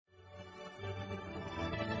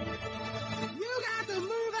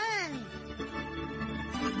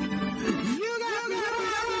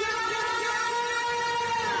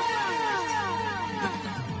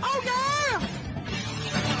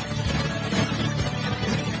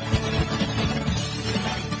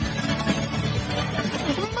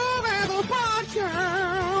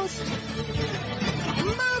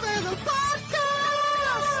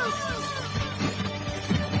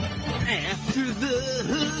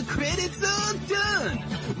the credits are done.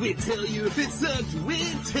 We tell you if it sucked, we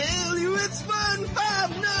tell you it's fun. Five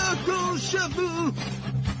Knuckle Shuffle.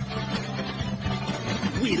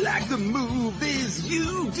 We like the movies,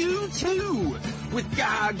 you do too. With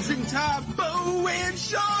Gogs and Tabo and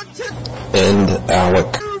Sean and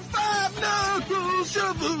Alec. Five Knuckle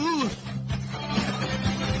Shuffle.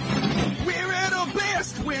 We're at our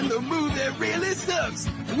best when the movie really sucks.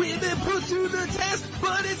 We've been put to the test,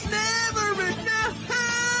 but it's never enough.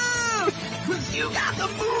 'Cause you got the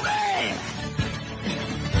movie.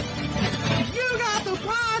 You got the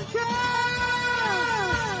podcast.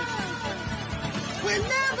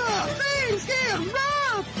 Whenever things get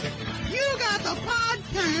rough, you got the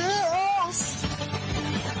podcast.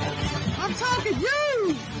 I'm talking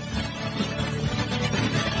you.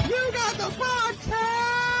 You got the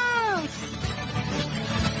podcast.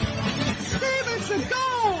 Steven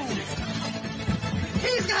Seagal.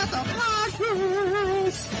 He's got the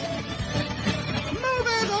podcast.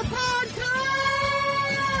 Moving the podcast.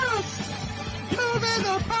 Moving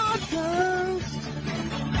the podcast.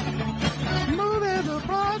 Moving the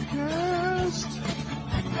podcast.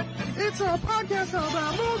 It's a podcast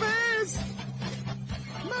about movies.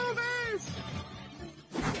 Movies.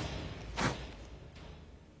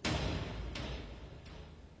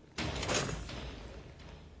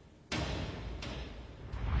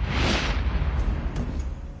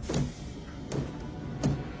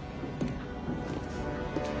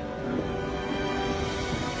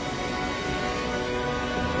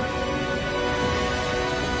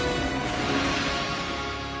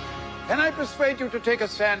 Can I persuade you to take a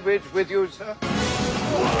sandwich with you, sir?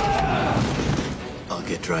 I'll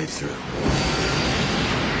get drive-through.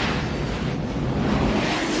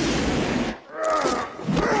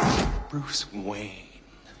 Bruce Wayne.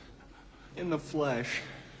 In the flesh.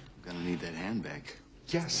 I'm gonna need that handbag.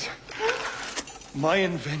 Yes. My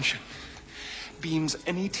invention beams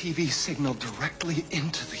any TV signal directly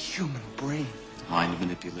into the human brain. Mind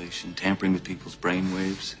manipulation, tampering with people's brain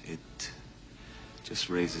waves. It just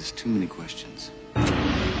raises too many questions.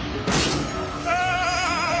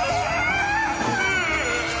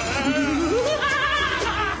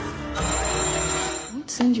 I'll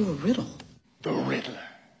send you a riddle. The Riddler.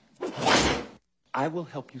 I will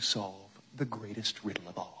help you solve the greatest riddle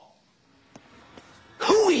of all.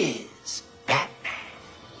 Who is Batman?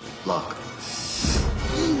 Lock.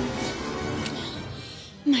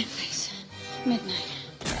 My face. Midnight.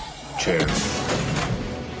 Chair.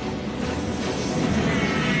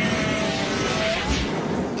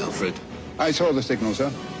 Alfred, I saw the signal,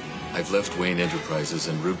 sir. I've left Wayne Enterprises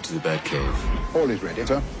en route to the Batcave. All is ready,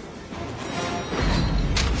 sir.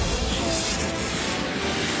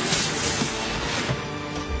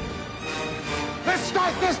 Let's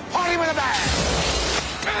start this party with a bang!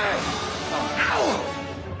 Ow!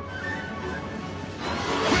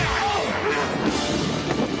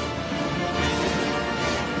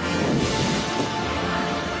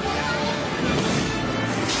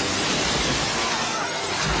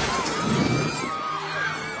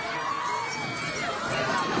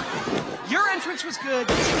 Your entrance was good.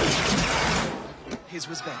 His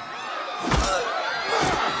was better.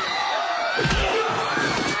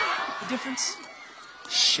 The difference?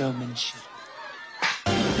 Showmanship.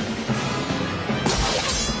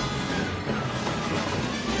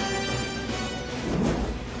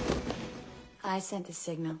 I sent the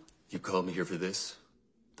signal. You called me here for this?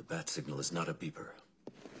 The bat signal is not a beeper.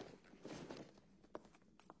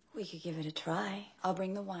 We could give it a try. I'll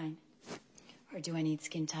bring the wine. Or do I need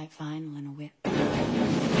skin-tight vinyl and a whip?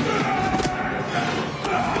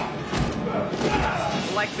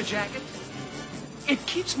 Like the jacket? It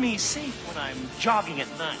keeps me safe when I'm jogging at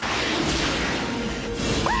night.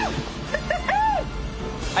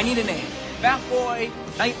 I need a name. Batboy,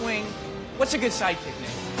 Nightwing. What's a good sidekick name?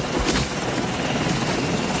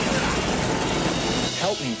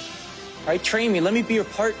 Help me. All right, train me. Let me be your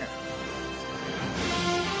partner.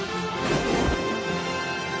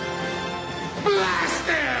 Blast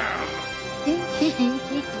him!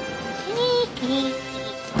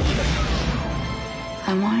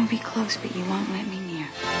 I want to be close, but you won't let me near.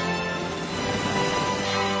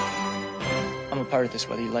 I'm a part of this,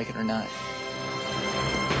 whether you like it or not.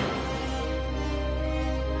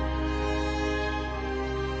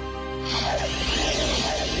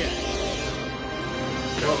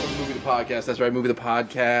 Welcome to Movie the Podcast. That's right, Movie the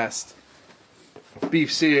Podcast.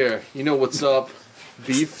 Beef sear, you know what's up.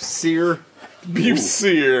 Beef sear? Beef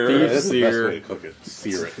sear. Beef That's the best sear. way to cook it.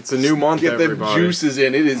 Sear it. It's a new month, Get them everybody. juices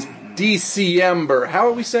in. It is December. How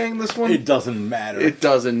are we saying this one? It doesn't matter. It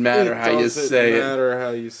doesn't matter how you say it. It doesn't matter how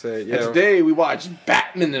you say it. And today we watched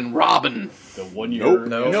Batman and Robin. The 1 year.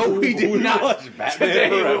 No, we did not. watched Batman Today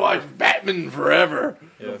Forever. we watched Batman Forever.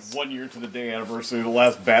 Yes. 1 year to the day anniversary of the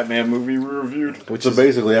last Batman movie we reviewed. So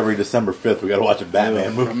basically, every December 5th, we got to watch a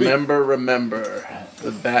Batman movie. Remember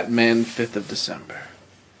the Batman 5th of December.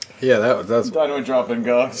 Yeah, that's Dynamite dropping,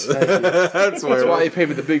 guys. that's why you pay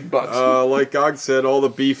me the big bucks. Like Gog said, all the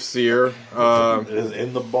beef's here. It is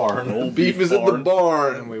in the barn. Beef is in the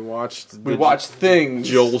barn. And we watched Things.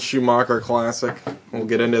 Joel Schumacher classic. We'll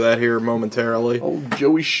get into that here momentarily. Oh,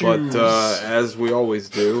 Joey Shoes. But as we always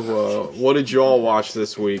do, what did you all watch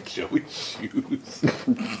this week? Joey Shoes.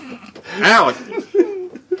 Alec.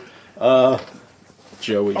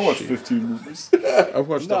 Joey. I watched Shoes. 15 movies. I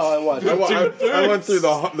watched. I watched. I went through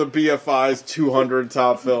the BFI's 200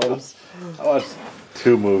 top films. I watched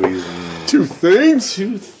 2 movies. And 2 things.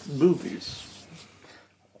 2 movies.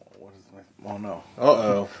 oh no!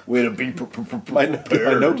 Uh-oh. Way to be My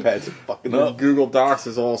notepad's fucking up. Google Docs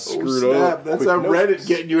is all screwed up. That's Quick how notes. Reddit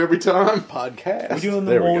getting you every time. Podcast. We doing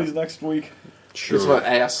the There we movies go. next week? Sure. That's what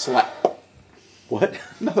ass slap. What?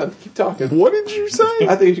 Nothing. Keep talking. What did you say?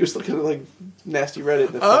 I think you were looking at like nasty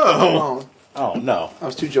Reddit. Oh. Oh no! I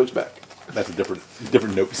was 2 jokes back. That's a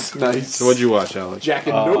different notes. Nice. So what'd you watch, Alex? Jack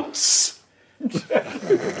and Notes.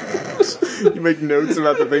 You make notes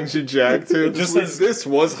about the things you jacked to. It just says- this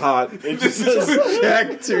was hot. It just says,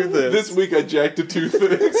 Jack to this. This week I jacked to 2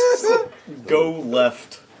 things. go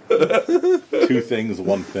left. 2 things,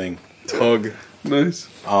 1 thing. Tug. Nice.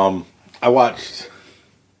 I watched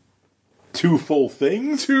 2 full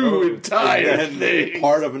things. 2 entire And things.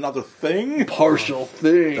 part of another thing. Partial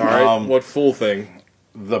thing. All right. What full thing?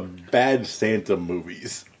 The Bad Santa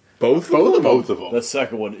movies. Both. Both of them. The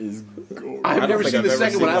second one is gorgeous. I've never think seen I've the ever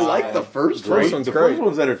second seen one. I the like the first First one. one's The great. first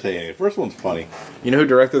one's entertaining. The first one's funny. You know who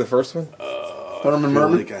directed the first one? Thurman I feel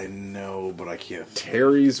Merman. like I know, but I can't.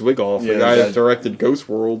 Terry Zwigoff, Yeah, the guy that- that directed Ghost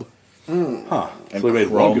World. Huh. And So he made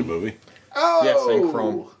one Crumb. good movie. Oh. Yes, and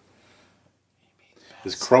Crumb.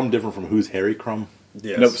 Is Crumb different from Who's Harry Crumb?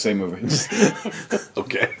 Yes. Nope, same movie.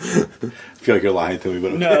 Okay. I feel like you're lying to me,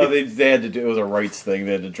 but okay. No, they had to do. It was a rights thing.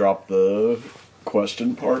 They had to drop the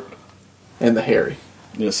question part, And the Harry.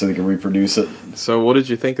 yeah, so they could reproduce it. So what did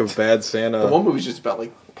you think of Bad The Santa? one movie's just about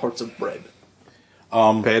like parts of bread.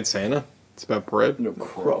 Bad Santa? It's about bread? No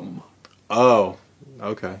crumb. Oh.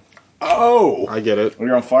 Okay. Oh! I get it. Well,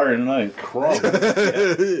 you're on fire tonight. Crumb.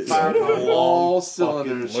 Fired on all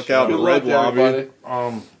cylinders. Look out, Good Red luck, Lobby. everybody.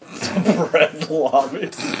 Bread lobby.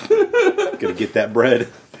 Gonna get that bread.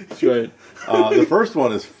 That's right. The first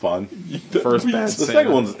one is fun. First Bad The Santa.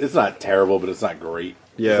 second one's, it's not terrible, but it's not great.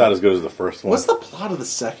 Yeah. It's not as good as the first one. What's the plot of the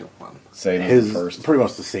second one? Same as His the first. pretty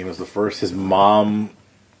much the same as the first. His mom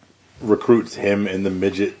recruits him and the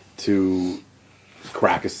midget to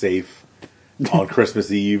crack a safe on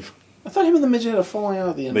Christmas Eve. I thought him and the midget had a falling out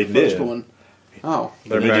at the end They of the first did. one. Oh,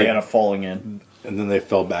 They're The back. Indiana falling in. And then they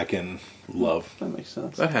fell back in love. that makes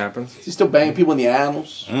sense. That happens. Is he still banging people in the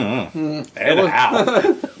annals? And how?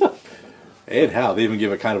 And how? They even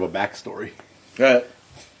give it kind of a backstory. Right.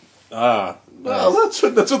 Well, that's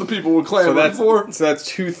what the people were clamoring for. So that's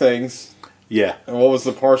 2 things. Yeah. And what was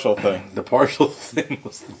the partial thing? The partial thing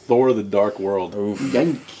was Thor: The Dark World.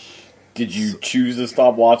 Yank. Did you choose to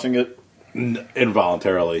stop watching it?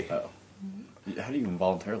 Involuntarily. How do you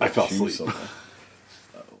involuntarily I fell choose asleep. something?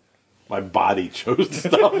 My body chose to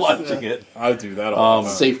stop watching it. I do that all the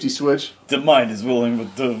time. Safety switch. The mind is willing,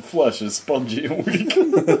 but the flesh is spongy and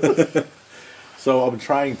weak. So I'm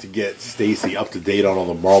trying to get Stacy up to date on all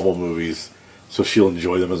the Marvel movies so she'll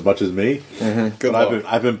enjoy them as much as me. Good But luck.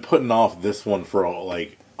 I've been putting off this one for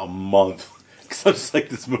like a month because I just like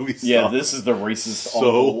this movie. Yeah, sucks. this is the racist So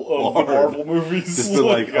uncle of the hard. Marvel movies.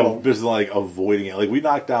 Just like avoiding it. Like we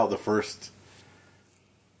knocked out the first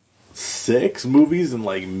 6 movies in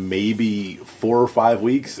like maybe 4 or 5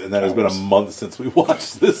 weeks, and then it's been a month since we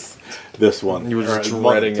watched this one. You were just Or a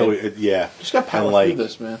month dreading until it. yeah, Just got power And, like, through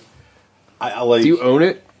this, man. I like. Do you own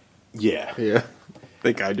it? Yeah, Yeah. I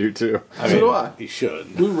think I do too. I So do I. He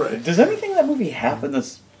should. Blu-ray. Does anything in that movie happen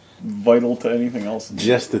that's vital to anything else?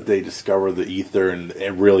 Just that they discover the ether and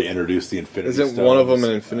it really introduce the Infinity Stones. Isn't one of them an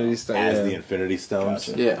Infinity Stone? as Yeah. the Infinity Stones?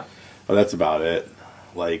 Gotcha. Yeah. But that's about it.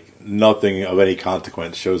 Like nothing of any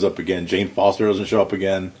consequence shows up again. Jane Foster doesn't show up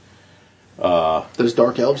again. Those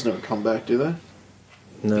dark elves never come back, do they?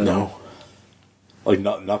 No. Like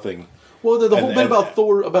nothing. Well, the whole And- bit and- about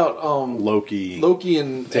Thor, about Loki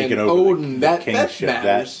and taking and over Odin, the that kingship.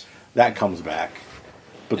 matters. That comes back.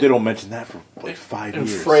 But they don't mention that for like 5 And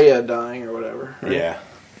years. Freya dying or whatever. right? Yeah.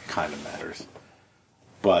 Kind of matters.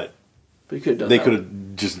 But But you could have done They that. could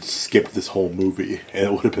have just skipped this whole movie, and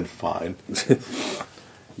it would have been fine.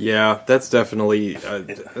 Yeah, that's definitely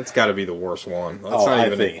that's got to be the worst one. That's not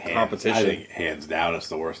even a competition. I think hands down it's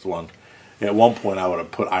the worst one. At one point, I would have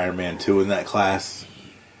put Iron Man 2 in that class,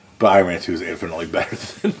 but Iron Man 2 is infinitely better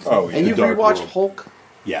than. And you rewatched Hulk?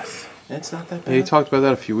 Yes. It's not that bad. Yeah, you talked about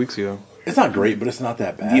that a few weeks ago. It's not great, but it's not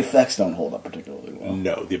that bad. The effects don't hold up particularly well.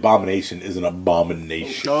 No, the Abomination is an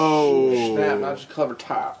abomination. Oh, snap! Not just clever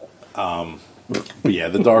tile. But yeah,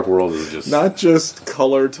 the Dark World is just Not just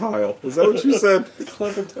color tile. Is that what you said?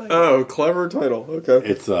 Clever tile. Oh, clever title. Okay.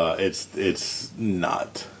 it's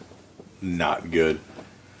not good.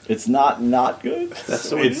 It's not good. That's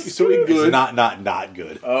so It's good. It's not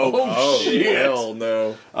good. Oh, shit! Hell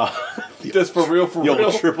no. Just for real, for Yo,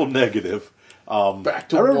 real. triple negative. Back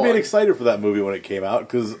to I remember one. being excited for that movie when it came out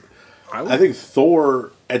because I think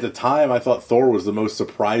Thor at the time I thought Thor was the most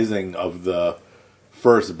surprising of the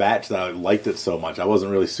first batch that I liked it so much. I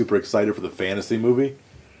wasn't really super excited for the fantasy movie.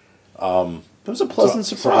 It was a pleasant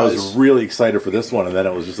So I surprise. was really excited for this one, and then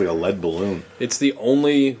it was just like a lead balloon. It's the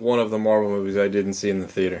only one of the Marvel movies I didn't see in the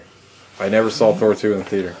theater. I never saw Thor 2 in the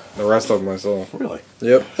theater. The rest of them I saw. Really?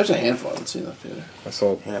 Yep. There's a handful I haven't seen in the theater. I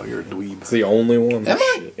saw it. Yeah, you're a dweeb. It's the only one. Am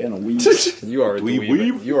I? And a weed. You are a Dweeb dweeb.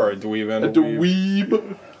 weeb? You are a dweeb and a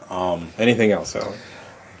weeb. Anything else, Alan?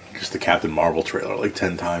 Just the Captain Marvel trailer like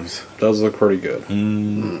 10 times. Does look pretty good.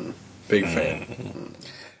 Big fan.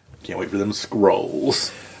 Can't wait for them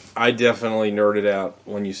scrolls. I definitely nerded out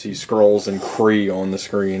when you see Skrulls and Kree on the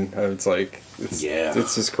screen. It's like, it's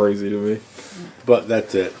just crazy to me. But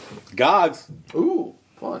that's it. Gogs. Ooh,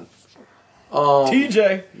 fun.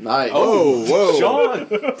 TJ. Nice. Oh, whoa.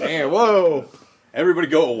 Sean. Damn, whoa. Everybody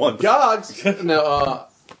go at once. Gogs. No,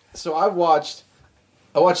 so I watched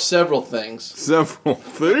several things. Several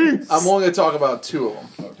things. I'm only going to talk about two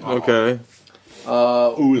of them. Okay.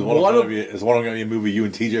 Ooh, is one going to be a movie you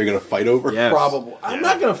and TJ are going to fight over? Yes. Probably. I'm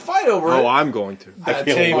not going to fight over it. Oh, I'm going to. I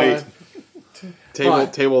can't wait.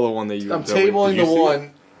 Table the one that you. I'm tabling the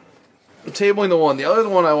one. I'm tabling the one. The other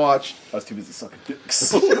one I watched. I was too busy sucking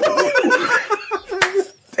dicks.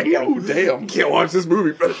 Damn. Can't watch this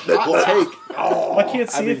movie. Hot take. I can't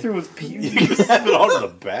see it through his pews. You have it on in the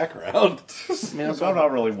background. I'm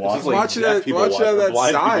not really watching. Watch it at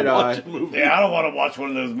that side eye. Yeah, I don't want to watch one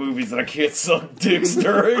of those movies that I can't suck dicks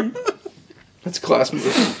during. That's class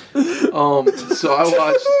movie. So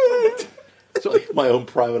I watched. My own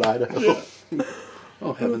private Idaho.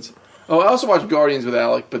 Oh heavens. Oh, I also watched Guardians with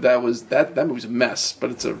Alec, but that movie's a mess.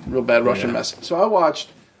 But it's a real bad Russian mess. So I watched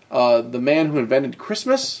The Man Who Invented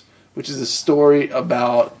Christmas, which is a story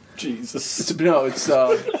about Jesus.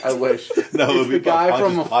 I wish. No, it's the guy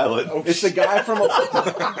from Pilot. It's the guy from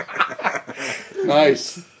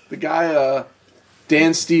Nice. The guy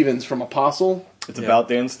Dan Stevens from Apostle. It's about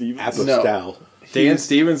Dan Stevens. Apostle. Dan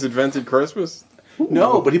Stevens invented Christmas?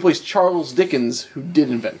 No, but he plays Charles Dickens, who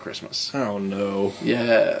did invent Christmas. Oh no!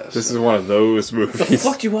 Yes, this is one of those movies. The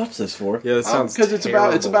fuck do you watch this for? Yeah, that sounds because it's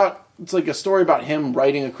like a story about him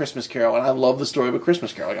writing a Christmas Carol, and I love the story of a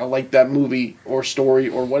Christmas Carol. Like, I like that movie or story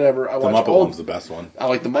or whatever. The Muppet one's the best one. I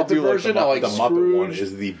like the Muppet version. I like the Scrooge. Muppet one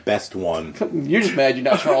is the best one. You're just mad you're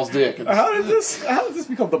not Charles Dickens. How did this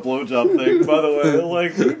become the blowjob thing? By the way,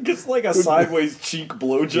 like who gets like a sideways cheek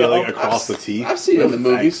blowjob? Yeah, like across the teeth. I've seen it in the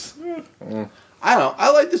movies. I don't know. I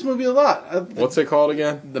like this movie a lot. What's it called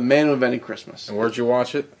again? The Man Who Invented Christmas. And where'd you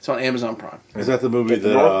watch it? It's on Amazon Prime. Is that the movie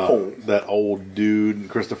that old dude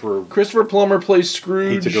Christopher Plummer plays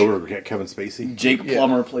Scrooge? He took over Kevin Spacey. Jake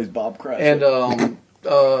Plummer plays Bob Cratchit. And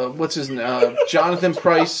what's his name? Jonathan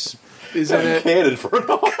Pryce is in it. Cannon for an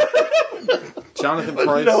Jonathan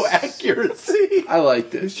Pryce. No accuracy. I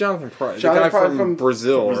liked it. Who's Jonathan Pryce? Jonathan the guy Pryce from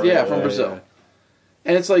Brazil. Right? Yeah, from Brazil. Yeah.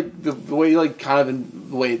 And it's like the way, like, the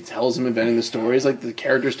way it tells him inventing the story is like the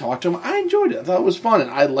characters talk to him. I enjoyed it. I thought it was fun, and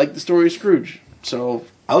I liked the story of Scrooge. So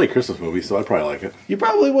I like Christmas movies, so I'd probably like it. You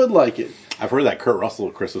probably would like it. I've heard that Kurt Russell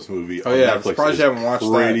Christmas movie. Oh yeah, I'm surprised you haven't watched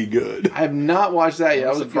that. Pretty good. I have not watched that yet.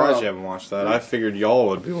 I'm surprised you haven't watched that. I figured y'all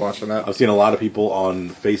would be watching that. I've seen a lot of people on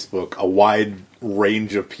Facebook, a wide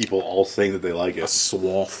range of people, all saying that they like it. A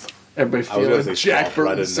swath. Everybody feeling Jack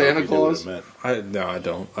Burton Santa Claus. No, I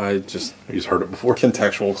don't. I just heard it before.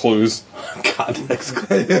 Contextual clues. Context.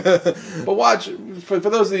 But watch for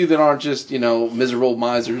those of you that aren't just miserable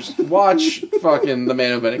misers. Watch fucking The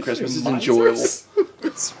Man Who Invented Christmas. It's enjoyable.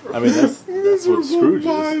 I mean that's what Scrooge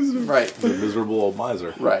is, right? The miserable old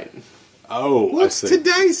miser, right? Oh, What's I see.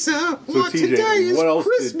 today, sir? So TJ, today is Christmas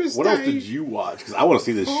Christmas What else did you watch? Because I want to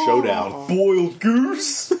see this showdown. Boiled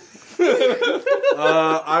goose.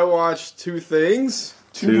 I watched two things.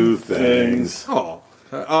 Two things. Oh.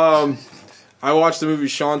 I watched the movie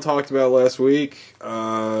Sean talked about last week,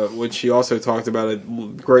 which he also talked about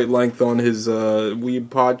at great length on his Weeb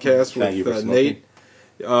podcast with Nate.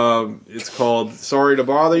 It's called Sorry to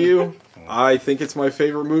Bother You. I think it's my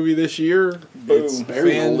favorite movie this year. It's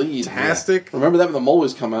fantastic. Yeah. Remember that when The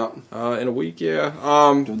Moles come out? In a week, yeah.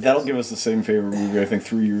 That'll give us the same favorite movie, I think,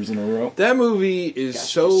 3 years in a row. That movie is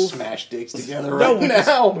so... smash dicks together right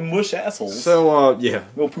now. Just mush assholes. So, yeah.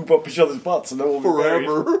 We'll poop up each other's butts and then we'll be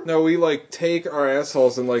married. No, we, take our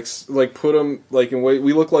assholes and, put them, in way...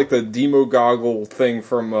 We look like the Demo Goggle thing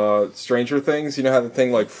from Stranger Things. You know how the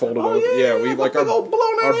thing, folded over? Yeah, we,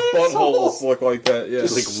 our buttholes look like that, yeah.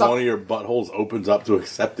 Just one of your buttholes opens up to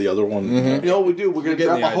accept the other one. Mm-hmm. You know what we do? We're going to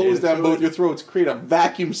drop a hose down both your throats, create a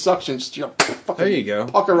vacuum suction. There you go.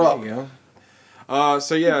 Pucker up. There you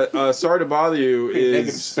go. Sorry to Bother You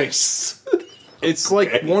is... space. It's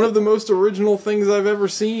one of the most original things I've ever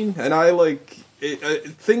seen, and I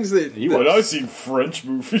things that... I've seen French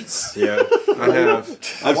movies. Yeah, I have.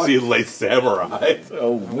 I've seen Late Samurai.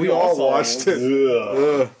 Oh, we all watched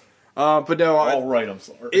it. But no, all right. I'm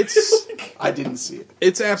sorry. It's I didn't see it.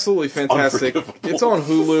 It's absolutely fantastic. It's on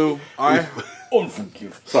Hulu.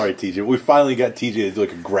 Unforgivable. Sorry, TJ. We finally got TJ to do a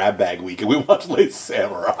grab bag week, and we watched Late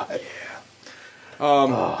Samurai.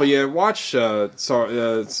 But yeah, watch Sorry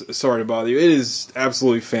to Bother You. It is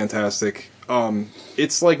absolutely fantastic.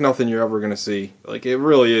 It's like nothing you're ever gonna see. It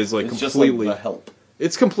really is it's completely just The Help.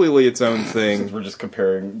 It's completely its own thing. Since we're just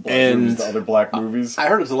comparing black movies to other black movies. I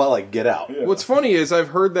heard it's a lot like Get Out. Yeah. What's funny is I've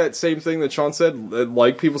heard that same thing that Sean said,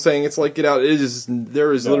 people saying it's like Get Out.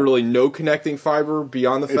 There is literally no connecting fiber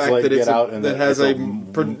beyond the fact that it has a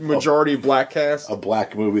majority black cast. A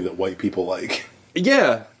black movie that white people like.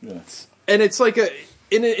 Yeah. And it's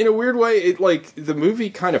in a weird way, the movie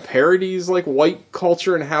kind of parodies white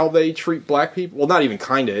culture and how they treat black people. Well, not even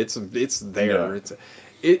kinda. It's there. Yeah.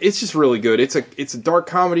 It's just really good. It's a dark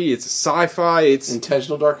comedy. It's a sci-fi. It's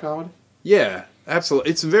intentional dark comedy. Yeah,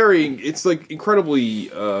 absolutely. It's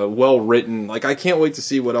incredibly well written. I can't wait to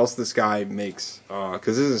see what else this guy makes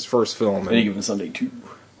because this is his first film. Any given Sunday 2.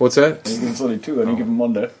 What's that? Any given Sunday 2. Any given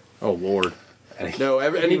Monday. Oh Lord. No,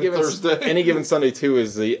 any given Thursday. Any given Sunday 2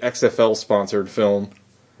 is the XFL sponsored film.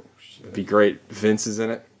 It'd be great. Vince is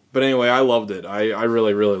in it. But anyway, I loved it. I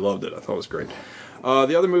really, really loved it. I thought it was great.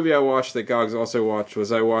 The other movie I watched that Gogs also watched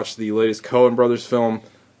was I watched the latest Coen Brothers film,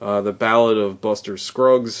 The Ballad of Buster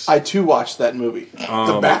Scruggs. I too watched that movie,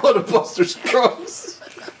 The Ballad of Buster Scruggs.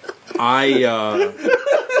 I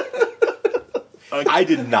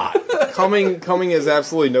did not. Coming as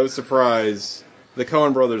absolutely no surprise, the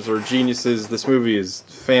Coen Brothers are geniuses. This movie is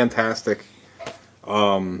fantastic.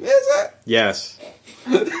 Is it? Yes.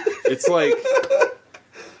 It's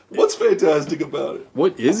what's fantastic about it?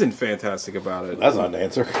 What isn't fantastic about it? That's not an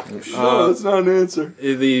answer. No, that's not an answer.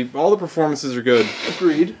 All the performances are good.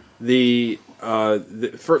 Agreed. The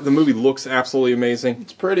movie looks absolutely amazing.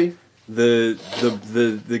 It's pretty. The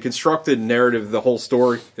constructed narrative, the whole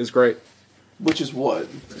story is great. Which is what?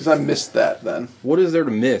 Because I missed that. Then what is there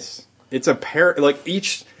to miss? It's a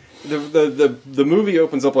the movie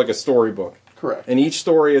opens up like a storybook. Correct. And each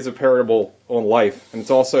story is a parable on life, and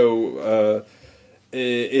it's also.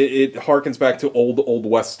 It harkens back to old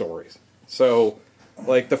West stories. So,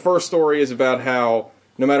 the first story is about how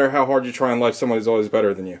no matter how hard you try in life, somebody's always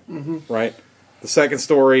better than you, right? The second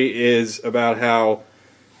story is about how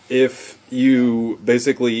if you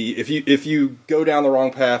go down the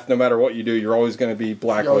wrong path, no matter what you do, you're always going to be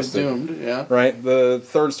blacklisted. You're always doomed, yeah. Right? The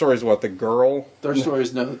third story is what? The girl? Third story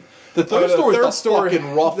is no... The third story is the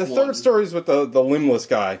fucking rough one. The third story is with the limbless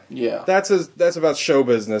guy. Yeah. That's about show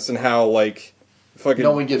business and how, fucking...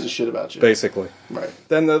 No one gives a shit about you. Basically. Right.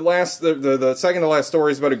 Then the second to last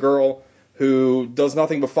story is about a girl who does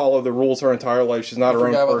nothing but follow the rules her entire life. She's not her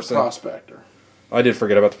own person. About the Prospector. I did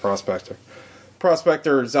forget about the Prospector.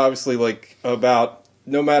 Prospector is obviously about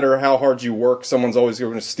no matter how hard you work, someone's always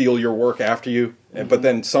going to steal your work after you. Mm-hmm. But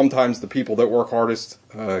then sometimes the people that work hardest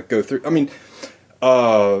go through.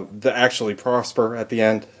 That actually prosper at the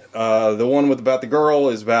end. The one about the girl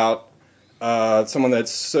is about someone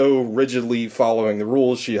that's so rigidly following the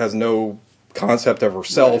rules, she has no concept of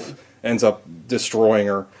herself, ends up destroying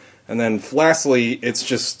her. And then lastly, it's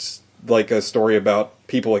just a story about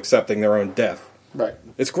people accepting their own death. Right.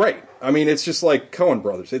 It's great. It's just like Coen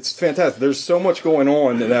Brothers. It's fantastic. There's so much going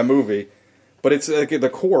on in that movie, but it's the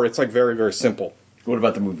core. It's very, very simple. What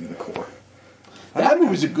about the movie The Core? That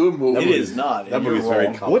movie's a good movie. It is not. That movie's very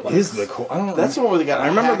complex. What is The Core? I don't know. That's the one where they got. I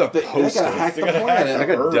remember the poster. They got to hack the planet. I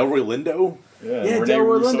got Delroy Lindo. Yeah, Rene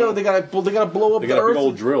Delroy Russo. Lindo. They gotta blow up They the got a Earth big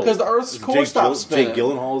old drill because the Earth's core stops spinning. Jake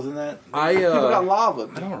Gyllenhaal's in that. People got lava.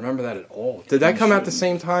 I don't remember that at all. Did that come out the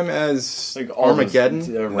same time as Like all Armageddon? this-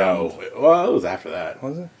 No, well, it was after that.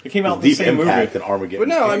 Was it? It came out in the Deep same Impact movie. and Armageddon. But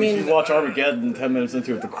no, I If mean, you watch Armageddon, 10 minutes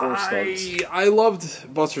into it, the core starts. I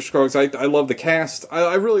loved Buster Scruggs. I loved the cast.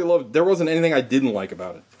 I really loved. There wasn't anything I didn't like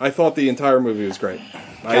about it. I thought the entire movie was great.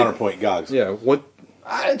 Counterpoint, Gogs. Yeah. What?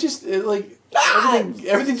 I just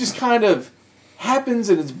everything just kind of happens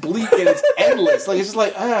and it's bleak and it's endless. Like it's just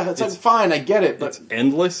like it's like fine, I get it, but It's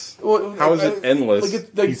endless. Well, How is it endless?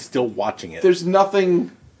 like, He's still watching it. there's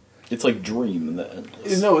nothing. It's like Dream in the end.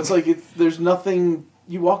 No, it's like there's nothing.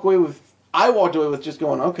 You walk away with. I walked away with just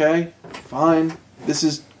going, okay, fine. This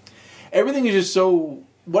is everything is just so.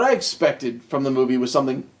 What I expected from the movie was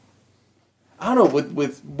something. I don't know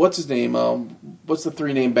with what's his name? What's the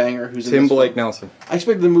 3-name banger? Who's in Tim this Blake film? Nelson. I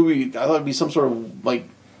expected the movie. I thought it'd be some sort of like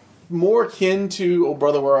more akin to "Oh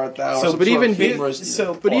Brother, Where Art Thou?" or some But sort even of humorous-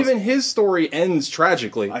 but even his story ends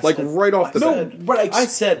tragically, right off the bat. but I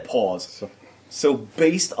said pause. So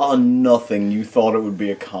based on nothing, you thought it would be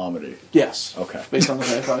a comedy. Yes. Okay. Based on the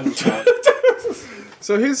I thought it was fine.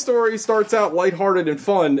 So his story starts out lighthearted and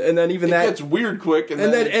fun, and then even It that gets weird quick, and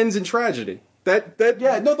then then ends in tragedy. That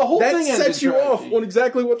the whole that thing ends sets in you off tragedy. on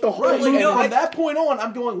exactly what the whole Right, thing and is. from that point on,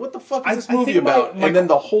 I'm going, what the fuck is this I movie think about? my- And then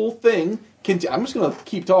the whole thing, I'm just going to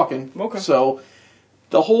keep talking. Okay. So,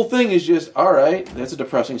 the whole thing is just, all right, that's a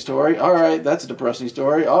depressing story. All right, that's a depressing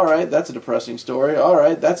story. All right, that's a depressing story. All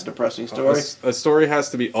right, that's a depressing story. A story has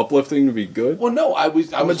to be uplifting to be good. Well, no, I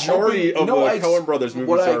was majority hoping, of no, the Coen Brothers movies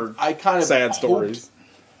what are I kind of sad hoped- stories.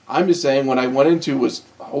 I'm just saying, when I went into was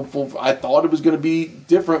hopeful. I thought it was going to be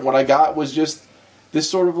different. What I got was just this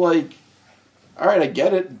sort of like, all right, I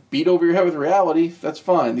get it. Beat over your head with reality. That's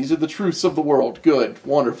fine. These are the truths of the world. Good,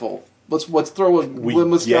 wonderful. Let's throw a We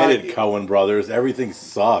limbless get guy. it, Coen Brothers. Everything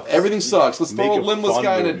sucks. Everything sucks. Let's Make throw a a limbless fun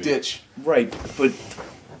guy in a movie. ditch. Right, but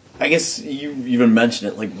I guess you even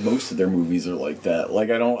mentioned it. Like most of their movies are like that. Like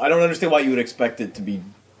I don't understand why you would expect it to be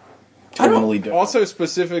totally different. Also,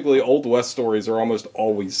 specifically, Old West stories are almost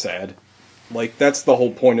always sad. Like that's the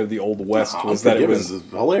whole point of the Old West was that it was is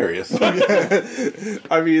hilarious.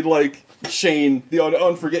 I mean, like Shane, the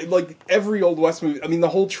Unforgettable, like every Old West movie. I mean, the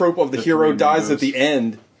whole trope of the hero Three dies Amigos. at the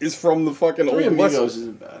end is from the fucking Three Old West. Amigos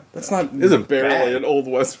isn't bad. That's not Isn't barely bad. an Old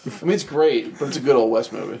West movie. I mean, it's great, but it's a good old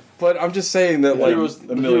West movie. But I'm just saying that, like, Heroes-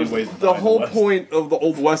 a million ways. to the die in whole West. point of the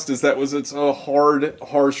Old West is that it's a hard,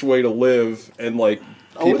 harsh way to live, and like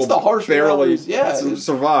people it's the harsh barely realities, yeah.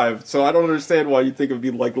 survive. So I don't understand why you think it would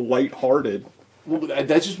be like lighthearted. Well,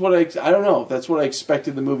 that's just what I don't know. That's what I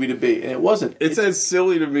expected the movie to be, and it wasn't. It's as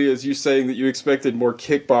silly to me as you saying that you expected more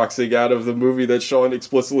kickboxing out of the movie that Sean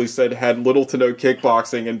explicitly said had little to no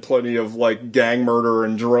kickboxing and plenty of like gang murder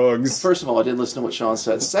and drugs. First of all, I didn't listen to what Sean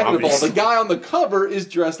said. Second of all, Obviously. the guy on the cover is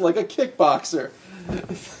dressed like a kickboxer.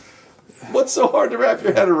 What's so hard to wrap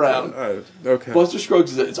your head around? Okay. Buster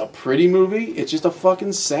Scruggs it's a pretty movie. It's just a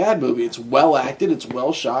fucking sad movie. It's well acted. It's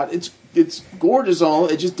well shot. It's gorgeous. All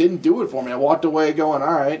it just didn't do it for me. I walked away going,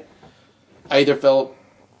 all right. I either felt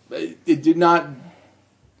it did not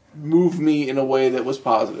move me in a way that was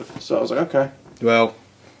positive. So I was like, okay. Well,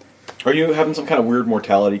 Are you having some kind of weird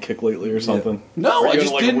mortality kick lately or something? No, Are you I in,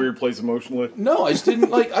 just like didn't. a weird place emotionally. No, I just didn't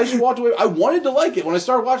like. I just walked away. I wanted to like it when I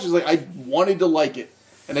started watching. It's like I wanted to like it,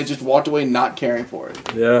 and I just walked away not caring for it.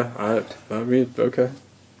 yeah, I mean, okay.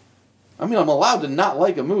 I mean, I'm allowed to not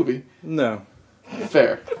like a movie. No.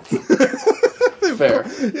 Fair. Fair.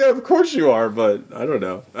 Yeah, of course you are, but I don't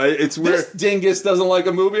know. It's weird. This dingus doesn't like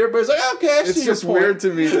a movie. Everybody's like, okay, I see It's your just point. weird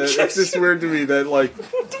to me that it's just weird to me that like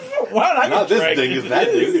Why did I Not get this dragged dingus, into that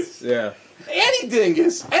this? dingus. yeah. Any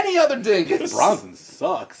dingus, any other dingus. Bronson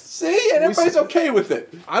sucks. See, and everybody's okay with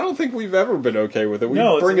it. I don't think we've ever been okay with it. We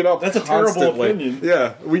No, bring it up. that's a terrible constantly. opinion.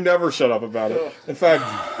 Yeah, we never shut up about it. In fact,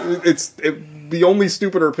 the only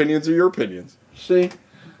stupider opinions are your opinions. See,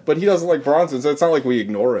 But he doesn't like Bronson, so it's not like we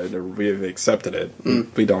ignore it or we have accepted it.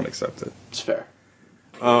 We don't accept it. it's fair.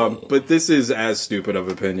 But this is as stupid of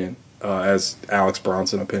opinion as Alex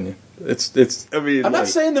Bronson opinion. It's. I mean, I'm not like,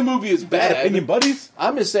 saying the movie is bad. Opinion buddies?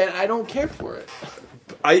 I'm just saying I don't care for it.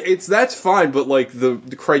 that's fine, but like the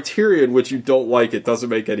criteria in which you don't like it doesn't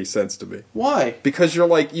make any sense to me. Why? Because you're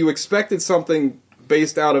like, you expected something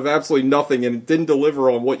based out of absolutely nothing and it didn't deliver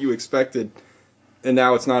on what you expected, and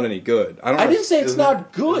now it's not any good. I didn't say it's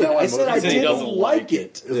not good. isn't that why I said I most- He didn't doesn't like like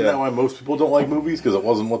it. Isn't that why most people don't like movies? Because it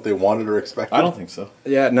wasn't what they wanted or expected? I don't think so.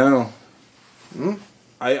 Yeah, no.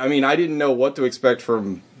 I mean, I didn't know what to expect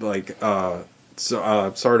from, like,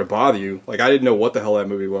 Sorry to Bother You. Like, I didn't know what the hell that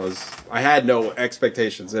movie was. I had no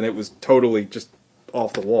expectations, and it was totally just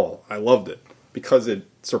off the wall. I loved it. because it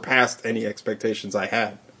surpassed any expectations I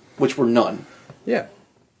had. Which were none. Yeah.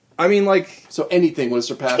 I mean, like... So anything would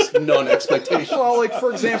surpass none expectations. Well, like,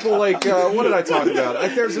 for example, like, what did I talk about?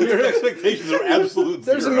 Like, there's a Their expectations are absolute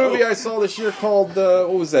There's zero. a movie I saw this year called,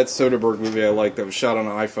 what was that Soderbergh movie I liked that was shot on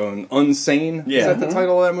an iPhone? Unsane? Yeah. Is that the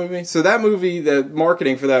title of that movie? So that movie, the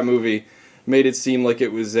marketing for that movie made it seem like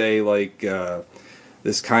it was a, like,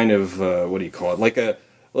 this kind of, what do you call it?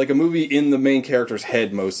 Like a movie in the main character's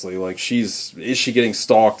head mostly. Like, is she getting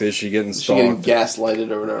stalked? Is she getting She stalked? getting gaslighted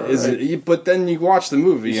or whatever. Is right? it, but then you watch the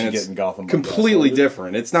movie Is she and it's getting Gotham by completely gaslighted?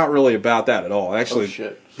 different. It's not really about that at all. Actually, Oh,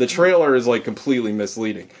 shit. the trailer is like completely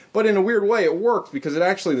misleading. But in a weird way, it worked because it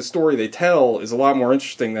actually the story they tell is a lot more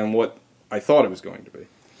interesting than what I thought it was going to be.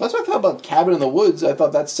 That's what I thought about Cabin in the Woods. I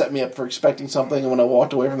thought that set me up for expecting something, and when I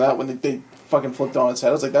walked away from that, when they fucking flipped it on its head,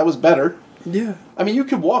 I was like, that was better. Yeah. I mean, you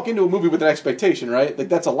could walk into a movie with an expectation, right? Like,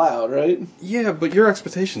 that's allowed, right? Yeah, but your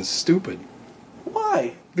expectation's stupid.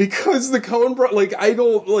 Why? Because the Coen Brothers, like, I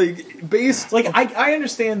don't, like, based... Like, I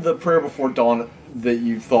understand the Prayer Before Dawn that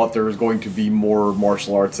you thought there was going to be more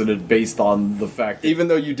martial arts in it based on the fact that... Even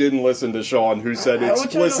though you didn't listen to Sean, who said Which I know,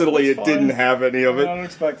 explicitly it that's didn't fine. have any of I it. don't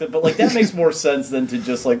expect it, but, like, that makes more sense than to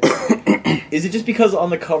just, like... Is it just because on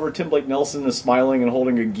the cover Tim Blake Nelson is smiling and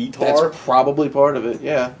holding a guitar? That's probably part of it,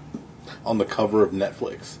 yeah. On the cover of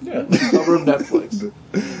Netflix. Yeah. Cover of Netflix.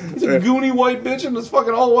 He's a goony white bitch in this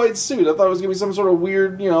fucking all-white suit. I thought it was going to be some sort of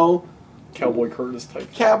weird, Cowboy Curtis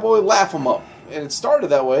type. cowboy laugh him up. And it started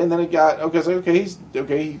that way, and then it got,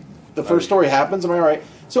 the first story happens, am I right?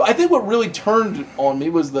 So I think what really turned on me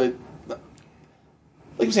was like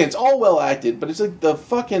I'm saying, it's all well acted, but it's like the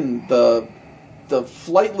fucking, the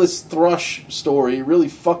flightless thrush story really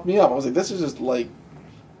fucked me up. I was like, this is just, like,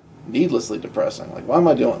 needlessly depressing. Like, why am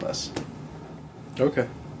I doing this? Okay.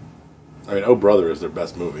 I mean, Oh Brother is their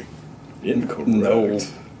best movie. Incorrect. No.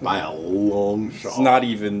 By a long shot. It's not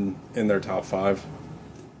even in their top 5.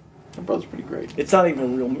 My brother's pretty great. It's not even a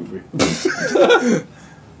real movie.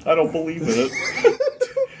 I don't believe in it.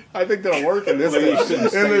 I think that'll work in this You case.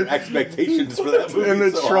 shouldn't set your expectations for that movie. in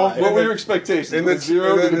the so Trump- high. What were your expectations? In the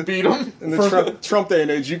zero, in did the- it beat him? In the Trump day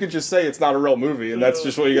and age, you could just say it's not a real movie, and that's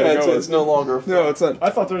just what you gotta go it's with. no longer. No, it's not. I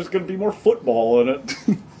thought there was going to be more football in it.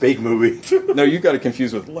 Fake movie. No, you got it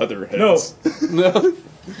confused with Leatherheads. No.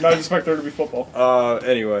 No, I expect there to be football.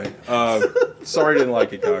 Anyway, sorry I didn't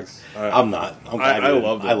like it, Cox. I'm not. I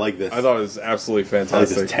loved it. I like this. I thought it was absolutely I like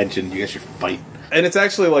fantastic. this tension. You guys should fight. And it's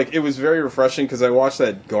actually like, it was very refreshing because I watched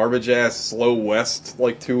that garbage ass Slow West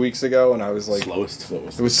like 2 weeks ago, and I was like, Slowest.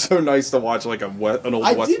 it was so nice to watch like an old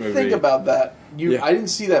I West did movie. think about that. Yeah. I didn't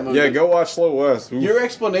see that movie. Yeah, go watch Slow West. Oof. Your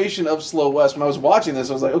explanation of Slow West, when I was watching this,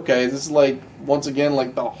 I was like, okay, this is like, once again,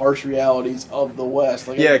 like the harsh realities of the West.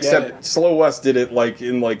 Like, I Yeah, get except it. Slow West did it like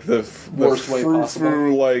in like the Worst way possible.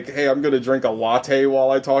 frou-frou, like, hey, I'm gonna drink a latte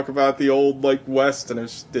while I talk about the old like West, and it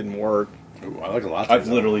just didn't work. Ooh, I like a lot. I've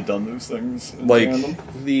literally done those things. in Like tandem.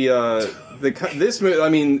 this movie, I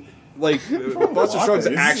mean, like Buster Scruggs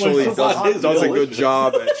lattes? actually Like, does a good delicious.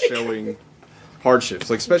 job at showing hardships,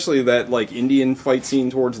 like especially that like Indian fight scene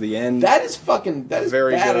towards the end. That is Very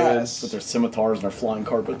good. badass. With their scimitars and their flying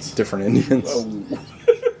carpets. Different Indians. Oh.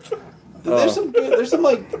 There's some good, there's some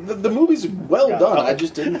like, the movie's well done. I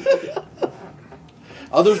just didn't.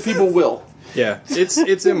 Other people will. Yeah,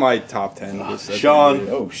 it's in my top 10. Sean.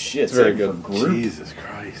 Oh shit! It's very same good. for Groot. Jesus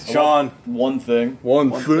Christ. Sean. One thing.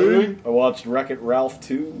 One thing. I watched Wreck-It Ralph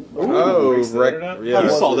 2. Oh, Breaks the Wreck- Internet. yeah. You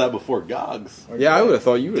was saw it? that before Gogs. Yeah, I would have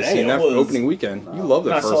thought you would have Dang, seen it that was- opening weekend. You love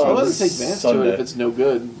that I first saw I one. it. wouldn't take advantage to Sunday. it if it's no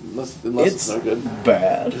good. Unless it's no good.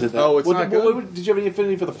 Bad. Is it that- Oh, it's what, not what- good? what- did you have any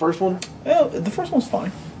affinity for the first one? Yeah, the first one's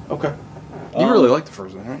fine. Okay. You really liked the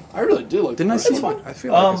first one, right? I really do like Didn't I the see first one. one? I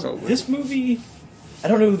feel like I saw it. This movie, I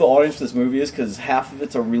don't know who the audience for this movie is because half of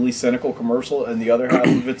it's a really cynical commercial and the other half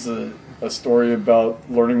of it's a story about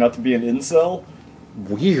learning not to be an incel.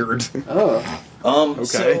 Weird. Oh.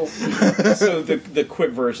 Okay. So the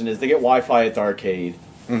quick version is they get Wi-Fi at the arcade.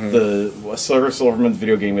 The Silverman's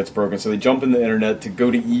video game gets broken, so they jump in the internet to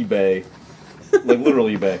go to eBay, like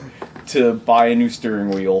literally eBay, to buy a new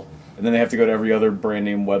steering wheel, and then they have to go to every other brand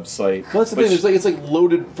name website. Well, that's the thing. It's like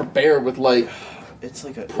loaded for bear with like it's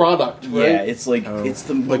like a product, right? Yeah, it's like it's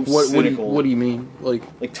the Like most cynical. what do you mean? Like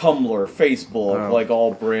Tumblr, Facebook, like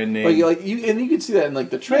all brand name. Like you, and you could see that in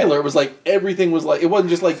like the trailer. It was like everything was like it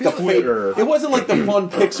wasn't just like the Twitter. It wasn't like the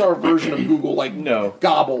fun Pixar version of Google, like No.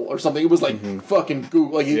 Gobble or something. It was like fucking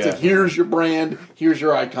Google. Like it's Yeah. like here's your brand, here's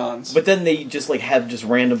your icons. But then they just like have just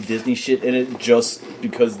random Disney shit in it just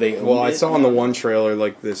because they own well, I it. saw in the one trailer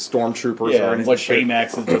like the stormtroopers Yeah, are and in like shit.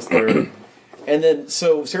 Baymax is just there. And then,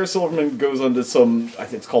 so Sarah Silverman goes onto some, I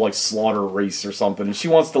think it's called like Slaughter Race or something, and she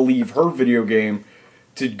wants to leave her video game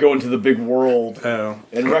to go into the big world. Oh.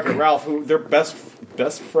 And Wreck-It Ralph, who they're best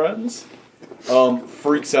friends,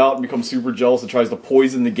 freaks out and becomes super jealous and tries to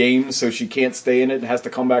poison the game so she can't stay in it and has to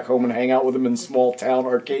come back home and hang out with him in small town,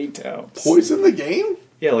 arcade town. Poison the game?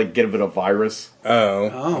 Yeah, like get a bit of virus.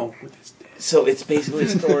 Oh. So it's basically a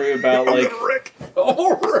story about like Rick.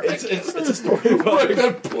 it's a story about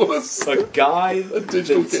a guy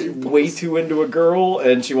that's way too into a girl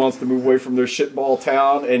and she wants to move away from their shitball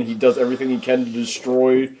town and he does everything he can to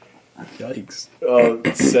destroy Yikes.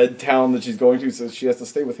 Said town that she's going to, so she has to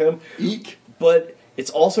stay with him. Eek. But it's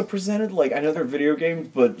also presented like, I know they're video games,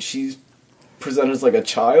 but she's presented as like a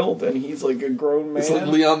child and he's like a grown man. It's like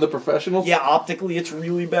Leon the Professional? Yeah, optically it's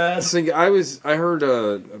really bad. See, I heard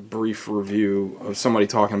a brief review of somebody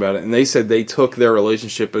talking about it, and they said they took their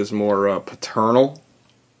relationship as more paternal.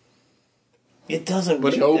 It doesn't.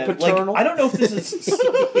 But Joe paternal? Like, I don't know if this is.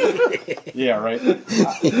 Yeah, right.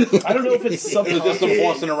 I don't know if it's something. There's just some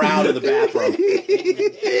flossing around in the bathroom.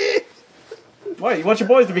 What? You want your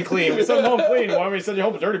boys to be clean? We send them home clean. Why don't we send you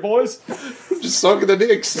home with dirty boys? Just sucking the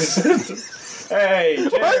dicks. Hey, Jerry.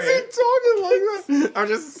 Why is he talking like that? I'm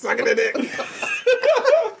just sucking a dick.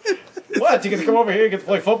 What? You get to come over here, you get to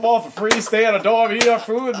play football for free, stay at a dorm, eat our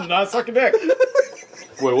food, and not suck a dick.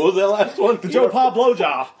 Wait, what was that last one? The Joe Pa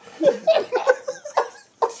blowjob.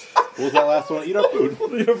 What was that last one? Eat our food.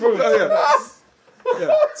 Eat our food. Oh,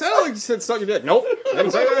 yeah. Sounded like you said suck your dick. Nope.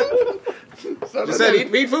 Didn't say that. Just said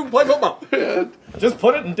eat food and play football. Yeah. Just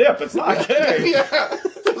put it in dip. It's not gay. Yeah.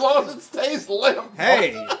 As long as it stays limp.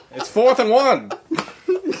 Hey, it's 4th and 1.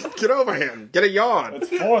 Get over here. Get a yawn. It's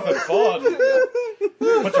 4th and fun.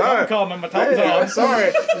 Put your homecoming in my tum I'm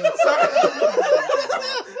sorry.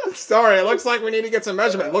 Sorry, it looks like we need to get some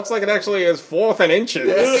measurement. It looks like it actually is 4th and inches.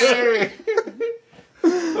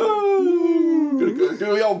 Gonna go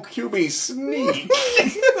do the old QB sneak.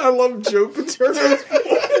 I love Joe Paterno.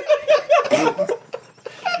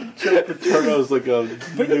 Joe Paterno's like a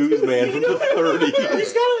newsman from the 30s.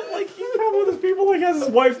 He's got like he's probably one of those people like has his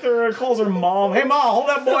wife there and calls her mom. Hey mom, hold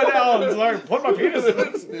that boy down. It's like put my penis in.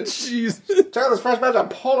 Jeez. Turn this fresh batch of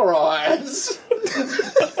Polaroids.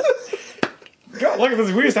 God, look at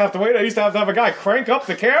this. We used to have to wait. I used to have a guy crank up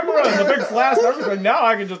the camera and the big flash and everything. Now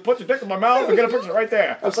I can just put your dick in my mouth and get a picture right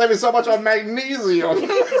there. I'm saving so much on magnesium.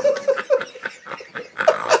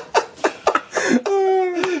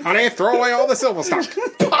 Honey, throw away all the silver stuff.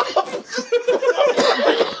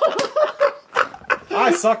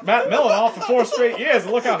 I sucked Matt Millen off for 4 straight years,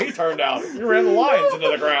 and look how he turned out. He ran the Lions into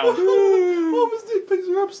the ground. Mama's dick pics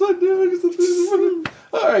are upside down.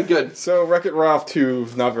 Alright, good. So, Wreck-It Ralph 2,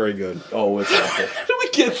 not very good. Oh, it's awful. How do we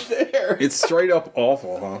get there? It's straight up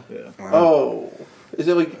awful, huh? Yeah. Wow. Oh. Is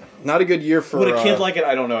it like... Not a good year for... Would a kid like it?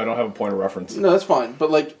 I don't know. I don't have a point of reference. No, that's fine. But,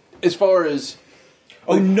 like, as far as...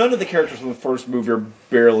 Oh, none of the characters from the first movie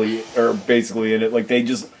are basically in it. Like, they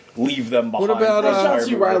just leave them behind. What about, There's John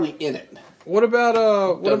C. Reilly in it. What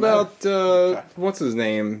about, what's his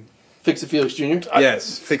name? Fix It Felix Jr.?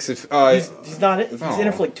 Yes, Fix It. He's not in. He's in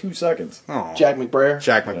it for like 2 seconds. Oh. Jack McBrayer?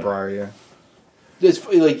 Jack McBrayer, yeah. It's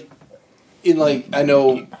like... I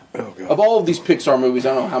know... Of all of these Pixar movies,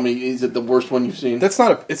 I don't know how many... Is it the worst one you've seen? It's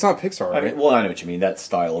not Pixar, right? I mean, well, I know what you mean. That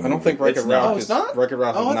style of I don't movie. think Wreck-It Ralph it's is... not? Wreck-It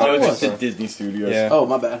Ralph Oh, I is thought not it No, was. it's just Disney Studios. Yeah. Oh,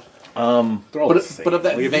 my bad. They're all But the of same. that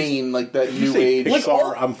Like, if vein, like that you new say age...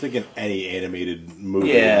 Pixar, I'm thinking any animated movie,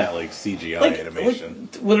 Yeah. not like CGI Like, animation.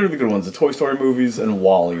 what are the good ones? The Toy Story movies and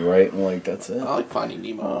WALL-E, right? And like, that's it. I like Finding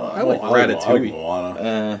Nemo. I like Ratatouille. I like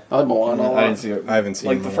Moana. I like Moana a lot. I didn't see it. I haven't seen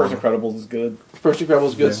Like, the first Moana. Incredibles is good. First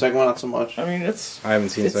Incredibles good, Yeah. second one not so much. I mean, it's... I haven't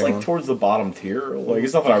seen the It's second like one. towards the bottom tier. Like,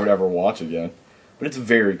 it's nothing I would ever watch again. But it's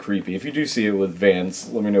very creepy. If you do see it with Vance,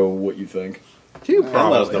 let me know what you think. He'll Let us know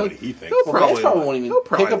probably, what he thinks. he'll Vance probably, probably won't even he'll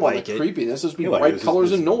probably pick up on like the it. creepiness. Just be He'll like bright it.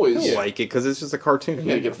 colors and He'll noise. He'll like it because it's just a cartoon. You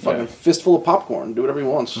gotta get a fucking fistful of popcorn. Do whatever he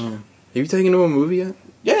wants. Have you taken him to a movie yet?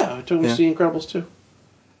 Yeah, I took him to see Incredibles 2.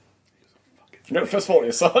 You got a fistful of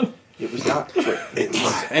your son? It was not great. It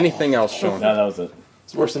was Anything else, Sean? No, that was it.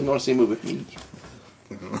 It's the worst thing going to see a movie with me.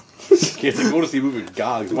 Kids go to see a movie with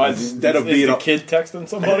Gogs. Why, Instead of is being the kid texting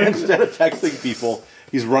somebody? instead of texting people,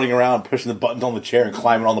 he's running around pushing the buttons on the chair and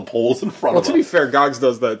climbing on the poles in front Well, of to us. be fair, Gogs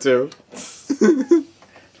does that too.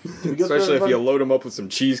 Did we go through Especially if you everybody? load him up with some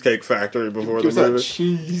Cheesecake Factory before the Gives that movie.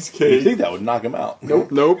 You cheesecake. think that would knock him out?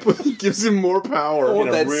 Nope. Gives him more power. I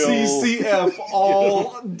want Get a that real- CCF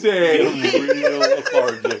all Get day. him real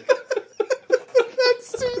lethargic.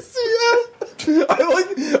 That's CCF. I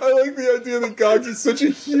like the idea that Gogs is such a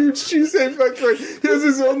huge Cheesecake Factory. He has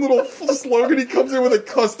his own little slogan. He comes in with a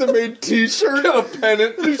custom-made T-shirt and a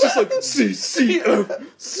pennant, and he's just like CCF.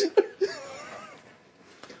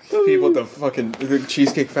 People at the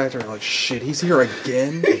Cheesecake Factory are like, shit, he's here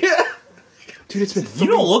again? Yeah. Dude, it's been You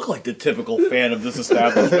don't look like the typical fan of this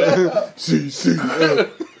establishment. CCF.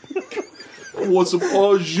 I want some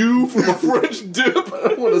au jus from a French dip.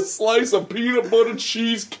 I want a slice of peanut butter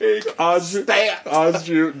cheesecake. Au jus,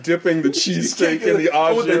 dipping the cheesecake in the au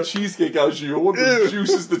I want that jus. cheesecake au jus. I want the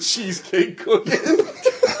juices the cheesecake cooking.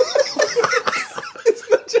 It's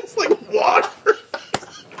not just like water.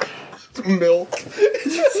 Milk.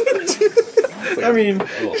 I mean,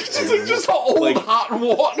 It's just old Like- hot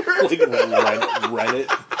water. Like Reddit.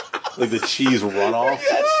 Like the cheese runoff.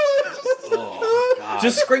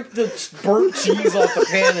 just scrape the burnt cheese off the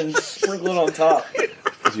pan and sprinkle it on top.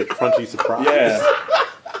 Is your crunchy surprise? Yeah.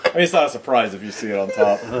 I mean, it's not a surprise if you see it on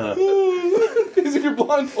top. Because if you're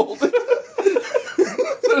blindfolded, then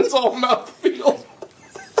it's all mouthfeel.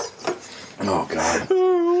 Oh, God.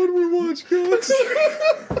 Oh, what do we watch, guys?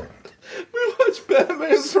 We watch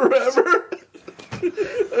Batman Forever.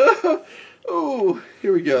 Oh,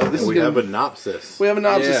 here we go. This We have a synopsis. We have a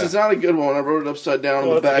synopsis. Yeah. It's not a good one. I wrote it upside down on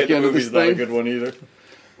Well, the that's back okay, end the of this movie's not a thing. good one either.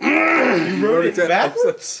 You wrote it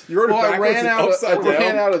backwards? You wrote it Well, I backwards ran and out. upside I down?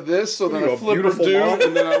 ran out of this, so then You I a flipped beautiful do, mom.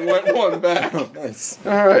 and then I went one back. Nice.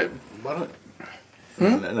 All right. Why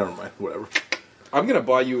don't... Never mind. Whatever. I'm going to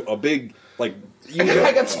buy you a big, like...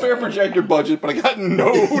 I got spare projector budget, but I got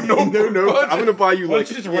no budget. I'm going to buy you, Why like...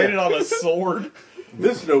 don't you just write it on a sword?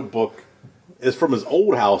 This notebook is from his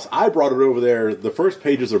old house. I brought it over there. The first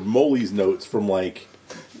pages are Molly's notes from, like...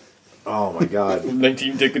 Oh, my God.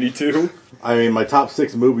 19-2. I mean, my top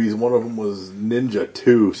 6 movies, one of them was Ninja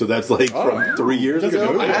 2, so that's like from 3 years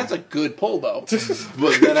ago. That's a good pull, though.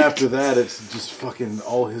 But then after that, it's just fucking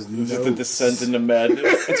all his notes. Just the descent into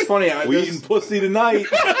madness. It's funny. We eating pussy tonight.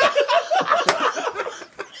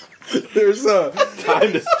 There's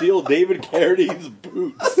Time to steal David Carradine's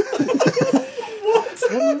boots. What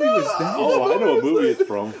movie was that? Oh, I know what movie it's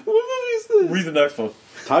from. What movie is this? Read the next one.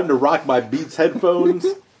 Time to rock my Beats headphones,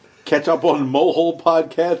 catch up on Mohole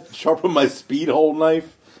podcast, sharpen my Speedhole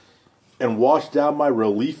knife, and wash down my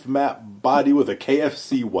relief map body with a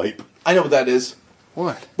KFC wipe. I know what that is.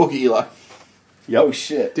 What? Book of Eli. Yep. Oh,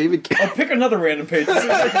 shit. David I'll pick another random page. That's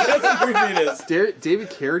what movie it is. David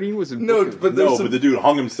Carradine was in No, Book of- but there's No, some but the dude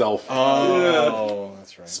hung himself. Oh,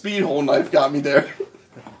 that's right. speedhole knife got me there.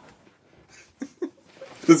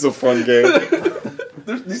 This is a fun game.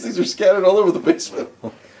 These things are scattered all over the basement.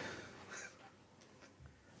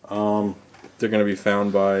 They're going to be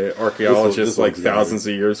found by archaeologists this like one's thousands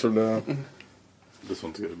of years from now. This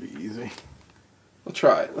one's going to be easy. I'll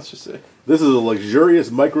try it. Let's just see. This is a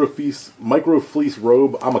luxurious micro fleece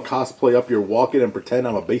robe. I'm a cosplay up your walking and pretend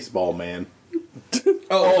I'm a baseball man.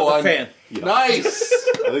 Oh, I'm fan. Nice.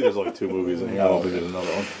 I think there's like 2 movies in here. I don't think there's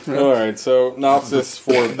another one. All right, so synopsis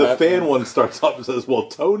for The that fan one starts off and says, "Well,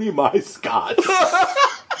 Tony, my Scott."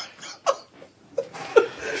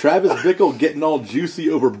 Travis Bickle getting all juicy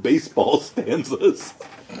over baseball stanzas.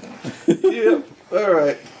 Yeah. All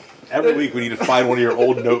right. Every week we need to find one of your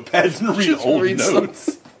old notepads and read Just old read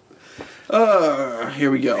notes.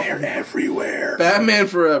 Here we go. They're everywhere. Batman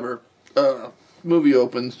Forever. Movie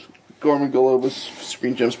opens. Gorman Golobus,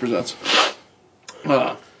 Screen Gems presents.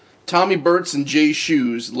 Tommy Burt's and Jay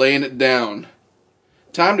Shoes laying it down.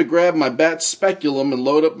 Time to grab my bat speculum and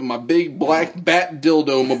load up in my big black bat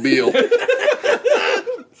dildo mobile.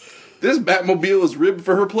 This Batmobile is ribbed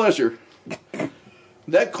for her pleasure.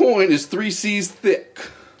 That coin is 3 C's thick.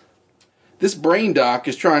 This brain doc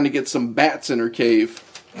is trying to get some bats in her cave.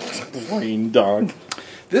 brain dog.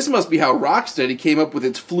 This must be how Rocksteady came up with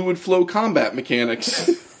its fluid flow combat mechanics.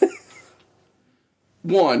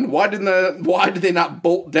 1. Why did they not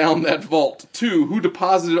bolt down that vault? 2. Who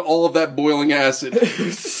deposited all of that boiling acid?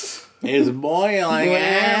 It's boiling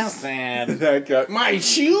acid. That guy. My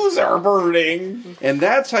shoes are burning. And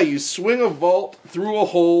that's how you swing a vault through a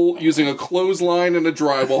hole using a clothesline and a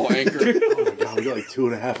drywall anchor. Oh my god, we got like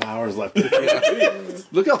 2.5 hours left.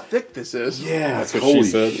 Look how thick this is. Yeah, That's what holy she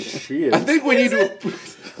said. shit. I think we need to.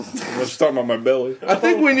 I was talking about my belly. I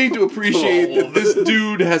think we need to appreciate that this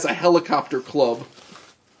dude has a helicopter club.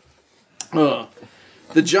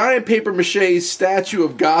 The giant papier-mâché statue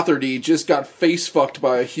of Gothardy just got face-fucked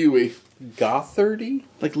by a Huey. Gothardy?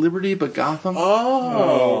 Like Liberty, but Gotham?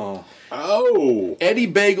 Oh. Oh.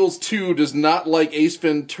 Eddie Bagels 2 does not like Ace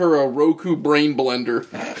Ventura Roku Brain Blender.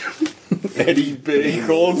 Eddie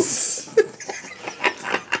Bagels.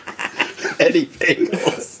 Eddie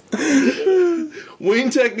Bagels.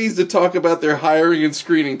 Wayne Tech needs to talk about their hiring and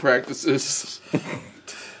screening practices.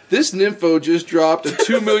 This nympho just dropped a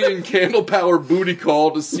 2 million candle power booty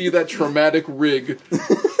call to see that traumatic rig.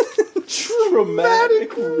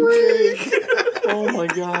 Traumatic rig. Oh my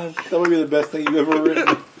god. That would be the best thing you've ever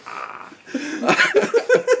written.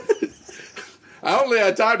 I only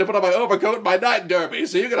had time to put on my overcoat and my night derby,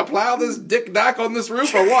 so you're gonna plow this dick knock on this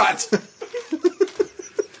roof or what?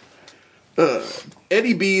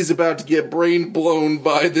 Eddie B is about to get brain blown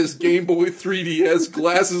by this Game Boy 3DS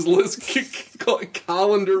glassesless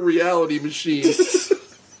colander reality machine.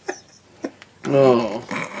 Oh.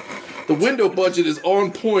 The window budget is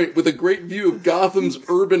on point with a great view of Gotham's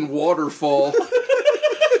urban waterfall.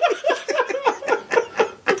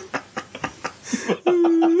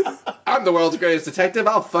 I'm the world's greatest detective.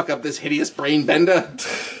 I'll fuck up this hideous brain bender.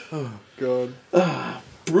 Oh, God.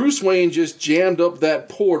 Bruce Wayne just jammed up that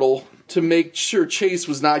portal to make sure Chase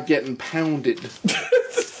was not getting pounded.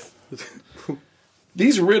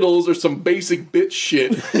 These riddles are some basic bitch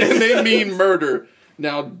shit, and they mean murder.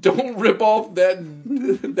 Now, don't rip off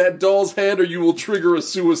that doll's head or you will trigger a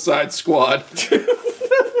Suicide Squad.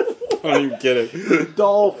 I don't even get it.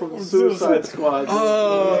 Doll from the Suicide Squad.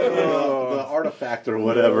 The artifact or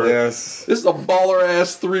whatever. Yes. This is a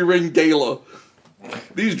baller-ass 3-ring gala.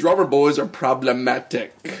 These drummer boys are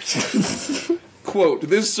problematic. Quote,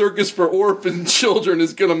 this circus for orphan children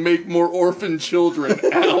is gonna make more orphan children,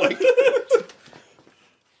 Alec.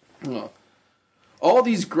 All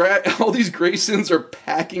these Graysons are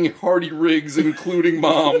packing Hardy rigs, including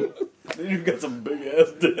Mom. You've got some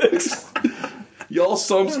big-ass dicks. Y'all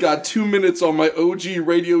sumps got 2 minutes on my OG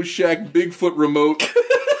Radio Shack Bigfoot remote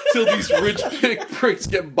till these rich pricks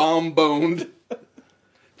get bomb-boned.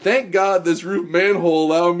 Thank God this roof manhole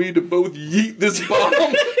allowed me to both yeet this bomb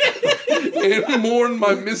and mourn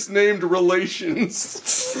my misnamed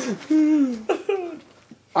relations.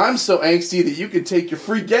 I'm so angsty that you could take your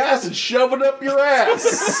free gas and shove it up your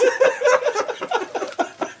ass.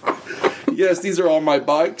 Yes, these are all my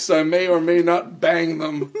bikes. I may or may not bang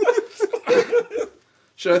them.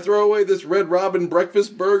 Should I throw away this Red Robin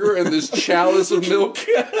breakfast burger and this chalice of milk?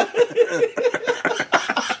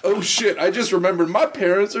 Oh shit, I just remembered my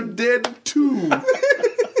parents are dead too. Did have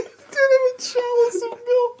a chalice of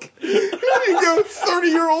milk. Here you go,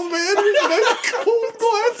 30-year-old man. Here's a nice cold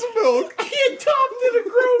glass of milk. He adopted a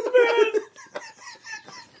grown man.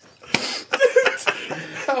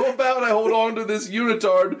 How about I hold on to this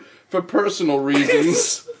unitard for personal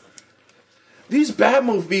reasons? These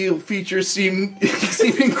Batmobile features seem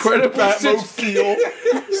incredibly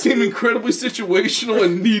seem incredibly situational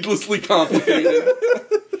and needlessly complicated.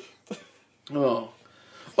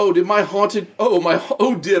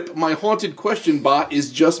 Dip, my haunted question bot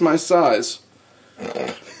is just my size.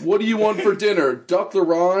 What do you want for dinner? Duck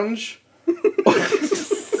l'orange?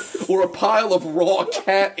 Or a pile of raw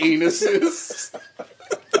cat anuses?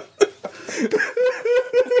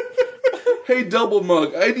 Hey, Double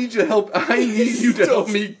Mug, I need you to help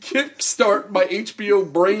me kickstart my HBO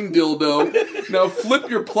brain dildo. Now flip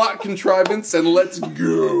your plot contrivance and let's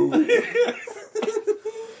go.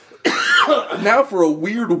 Now for a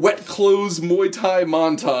weird wet clothes Muay Thai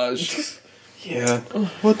montage. Yeah.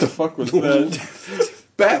 What the fuck was that?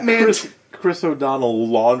 Batman... Chris O'Donnell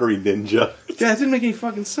laundry ninja. Yeah, it didn't make any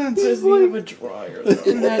fucking sense. Doesn't he have a dryer?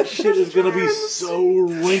 And that shit is gonna be so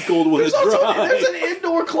wrinkled when it dries. There's an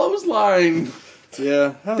indoor clothesline.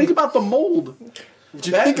 Yeah. Think about the mold.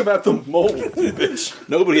 Think about the mold, bitch.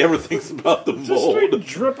 Nobody ever thinks about the mold. Just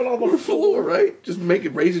dripping on the Floor, right? Just make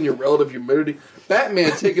it raising your relative humidity.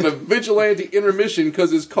 Batman taking a vigilante intermission because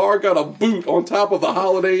his car got a boot on top of the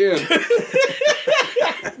Holiday Inn.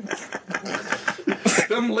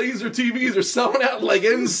 Them laser TVs are selling out like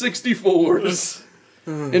N64s.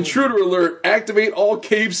 Intruder alert, activate all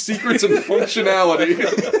cave secrets and functionality.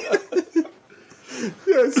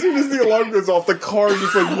 Yeah, as soon as the alarm goes off, the car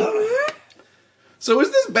just like... So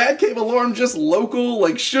is this Batcave alarm just local?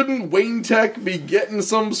 Like, shouldn't Wayne Tech be getting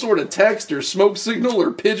some sort of text or smoke signal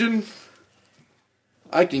or pigeon?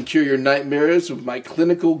 I can cure your nightmares with my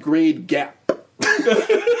clinical grade gap.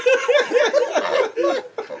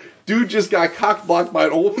 Dude just got cock-blocked by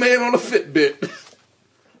an old man on a Fitbit.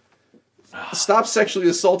 Stop sexually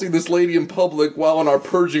assaulting this lady in public while on our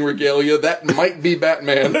purging regalia. That might be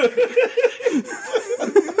Batman.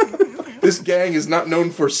 This gang is not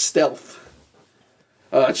known for stealth.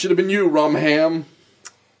 It should have been you, Rumham.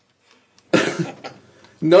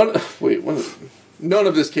 None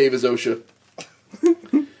of this cave is OSHA.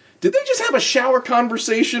 Did they just have a shower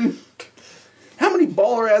conversation? How many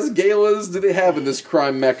baller-ass galas do they have in this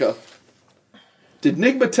crime mecca? Did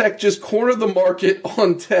Nigma Tech just corner the market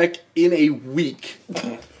on tech in a week?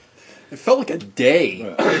 It felt like a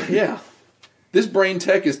day. Yeah. This brain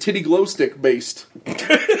tech is titty glow stick based.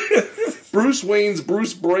 Bruce Wayne's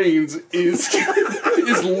Bruce Brains is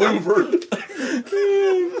louvered.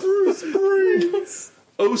 Bruce Brains.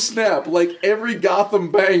 Oh snap, like every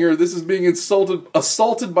Gotham banger, this is being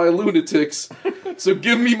assaulted by lunatics. So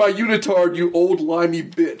give me my unitard, you old limey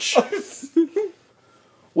bitch.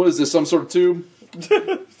 What is this, some sort of tube?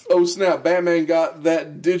 Oh snap, Batman got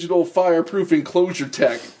that digital fireproof enclosure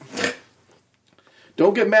tech.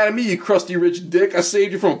 Don't get mad at me, you crusty rich dick. I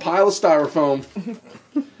saved you from a pile of styrofoam.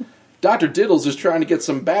 Dr. Diddles is trying to get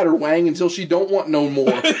some batter wang until she don't want no more.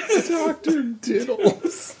 Dr.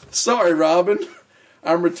 Diddles. Sorry, Robin.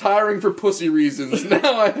 I'm retiring for pussy reasons.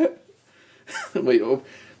 Now have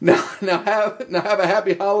a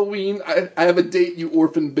happy Halloween. I have a date, you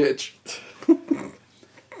orphan bitch.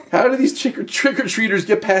 How do these trick-or-treaters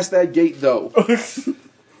get past that gate, though?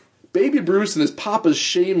 Baby Bruce and his papa's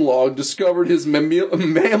shame log discovered his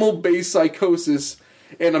mammal-based psychosis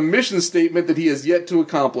and a mission statement that he has yet to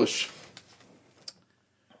accomplish.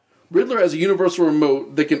 Riddler has a universal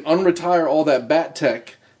remote that can unretire all that bat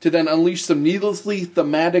tech to then unleash some needlessly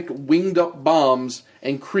thematic winged-up bombs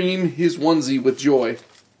and cream his onesie with joy.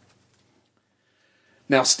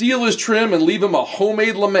 Now steal his trim and leave him a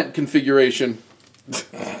homemade lament configuration.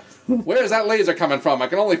 Where's that laser coming from? I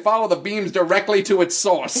can only follow the beams directly to its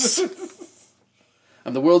source.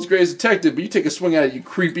 I'm the world's greatest detective, but you take a swing at it, you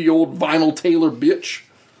creepy old vinyl tailor bitch.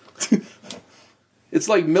 It's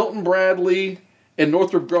like Milton Bradley and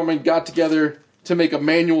Northrop Grumman got together to make a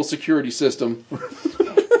manual security system.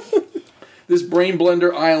 This brain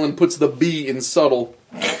blender island puts the B in subtle.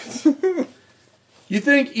 You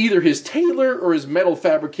think either his tailor or his metal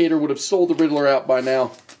fabricator would have sold the Riddler out by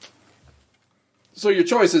now. So your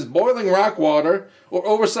choice is boiling rock water or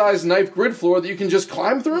oversized knife grid floor that you can just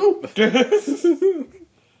climb through?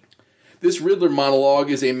 This Riddler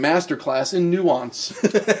monologue is a masterclass in nuance.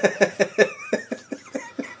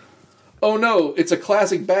 Oh no, it's a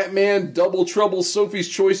classic Batman double trouble Sophie's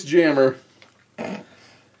Choice jammer.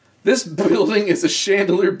 This building is a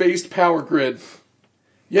chandelier-based power grid.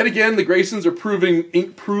 Yet again, the Graysons are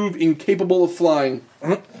prove incapable of flying.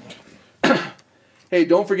 Hey,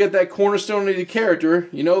 don't forget that cornerstone of your character.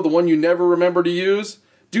 You know, the one you never remember to use?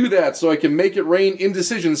 Do that so I can make it rain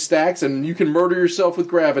indecision stacks and you can murder yourself with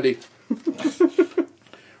gravity.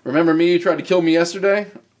 Remember me? You tried to kill me yesterday?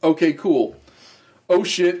 Okay, cool. Oh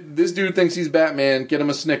shit, this dude thinks he's Batman. Get him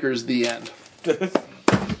a Snickers. The end.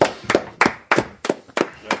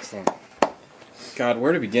 Excellent. God,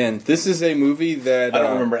 where to begin? This is a movie that... I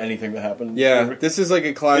don't remember anything that happened. Yeah, this is like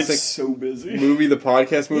a classic it's so busy. Movie, the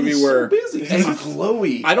podcast movie where... so busy. And it's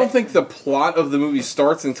glowy. I don't think the plot of the movie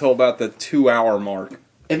starts until about the 2-hour mark.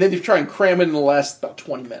 And then you try and cram it in the last about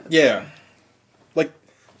 20 minutes. Yeah. Like,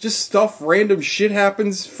 just stuff, random shit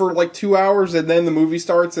happens for like 2 hours and then the movie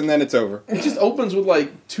starts and then it's over. It just opens with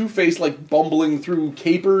like Two-Face like bumbling through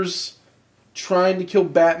capers, trying to kill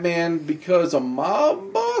Batman because a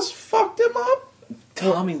mob boss fucked him up.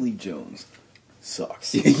 Tommy Lee Jones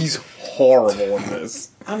sucks. He's horrible in this.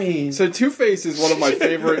 I mean... So Two-Face is one of my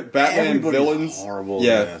favorite Batman villains. Horrible.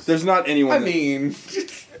 Yeah, there's not anyone... I mean...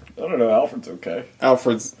 I don't know, Alfred's okay.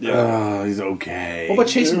 Alfred's... Yeah. He's okay. What about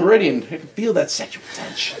Chase Meridian? Feel that sexual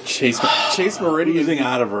tension. Chase Meridian... Oozing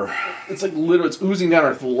out of her. It's like literally, it's oozing down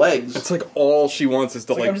her legs. It's like all she wants is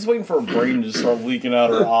to I'm just waiting for her brain to just start leaking out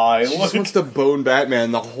her eye. She just wants to bone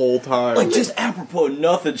Batman the whole time. Like, just apropos of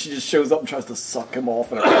nothing, she just shows up and tries to suck him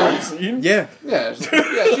off in a crime scene. Yeah. Yeah,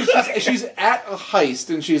 she's at a heist,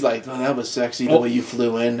 and she's like, oh, that was sexy, the way you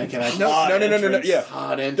flew in. Can I No, yeah.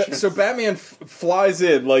 Hot entrance. So Batman flies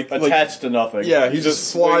in, like... Attached to nothing. Yeah, he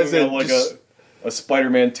just flies in. Like a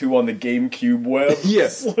Spider-Man 2 on the GameCube web.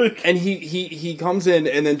 Yes. And he comes in,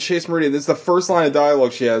 and then Chase Meridian, this is the first line of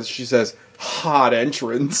dialogue she has. She says, hot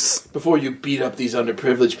entrance. Before you beat up these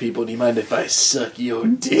underprivileged people, do you mind if I suck your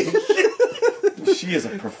dick? She is a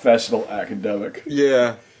professional academic.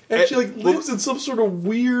 Yeah. And she lives in some sort of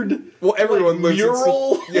weird... Well, everyone lives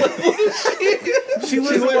mural. She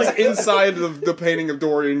lives inside the painting of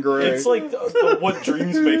Dorian Gray. It's like the What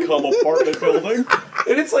Dreams May Come apartment building.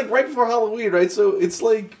 And it's like right before Halloween, right? So it's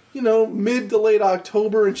like, mid to late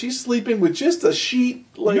October, and she's sleeping with just a sheet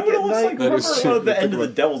at night. Like, remember the end of The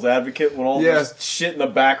Devil's Advocate when all this shit in the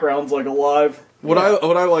background's like alive? What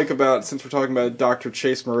I like about, since we're talking about Dr.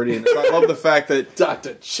 Chase Meridian, is I love the fact that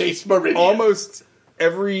Dr. Chase Meridian almost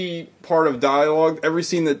every part of dialogue, every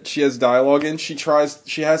scene that she has dialogue in, she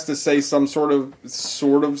has to say some sort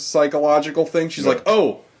of psychological thing. She's like,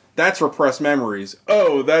 oh, that's repressed memories.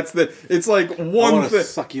 Oh, that's the. It's like I one want to thing.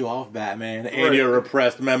 suck you off, Batman, and Right. your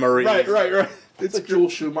repressed memories. Right. It's like Joel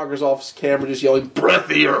Schumacher's off camera just yelling,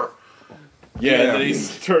 "Breathier!" Yeah, and then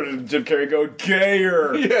he's turning to Jim Carrey going,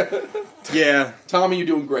 gayer! Yeah. Tommy, you're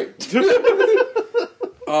doing great.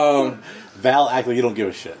 Val act like you don't give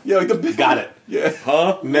a shit. Yeah, like the big... Got it. Yeah.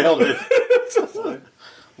 Huh? Nailed it.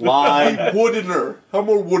 Lie. Woodener. How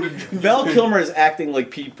more wooden? Val Kilmer is acting like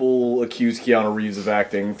people accuse Keanu Reeves of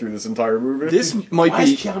acting through this entire movie. This might Why is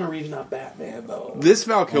be. Keanu Reeves not Batman, though? This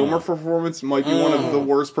Val Kilmer performance might be one of the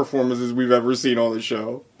worst performances we've ever seen on the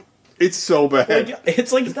show. It's so bad. Like,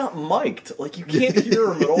 it's like he's not mic'd. Like, you can't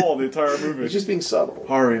hear him at all the entire movie. He's just being subtle.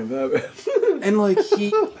 Harvey and Batman. And like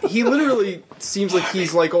he literally seems like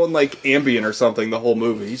he's like on like Ambien or something the whole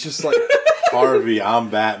movie. He's just like Harvey, I'm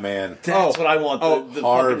Batman. That's what I want. The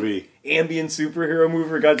Harvey. Ambient superhero movie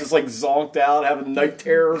where guy just like zonked out, having night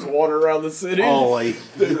terrors wandering around the city. Oh, like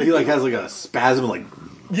he like has like a spasm, and, like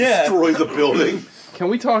yeah, destroys a building. Can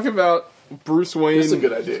we talk about Bruce Wayne? That's a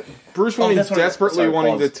good idea. Bruce Wayne that's what I- desperately sorry,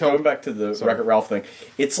 wanting pause. to tell. Going back to the Wreck-It Ralph thing,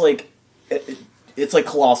 it's like it's like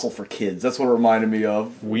Colossal for kids. That's what it reminded me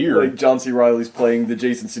of. Weird. Like John C. Reilly's playing the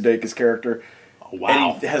Jason Sudeikis character.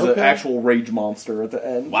 Wow. And he has an actual rage monster at the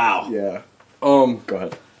end. Wow. Yeah. Go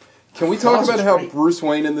ahead. Can we talk about how Bruce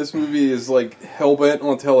Wayne in this movie is like hell-bent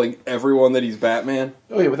on telling everyone that he's Batman?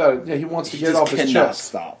 Oh yeah, without it. Yeah, he wants to get it just off his cannot chest.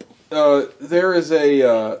 stop. There's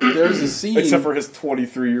a scene. Except for his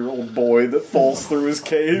 23-year-old boy that falls through his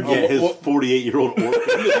cave. Yeah, his 48-year-old orphan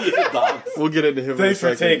that he adopts. We'll get into him Thanks in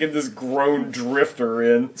a for second. taking this grown drifter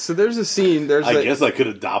in. So there's a scene. I guess I could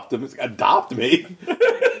adopt him. Adopt me?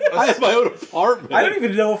 I have my own apartment. I don't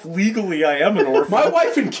even know if legally I am an orphan. My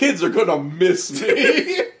wife and kids are gonna miss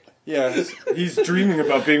me. Yeah. He's dreaming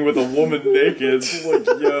about being with a woman naked. Like,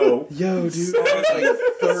 yo. Yo, dude, I'm like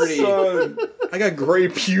 30. Son, I got gray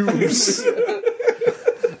pubes.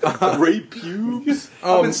 Gray pubes?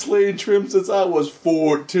 I've been slaying trim since I was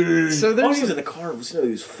 14. So Oh, there's he was in the car. He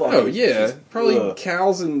was fucking. Oh yeah, just, probably ugh.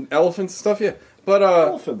 cows and elephants and stuff. Yeah, but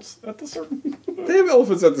Elephants at the circus. they have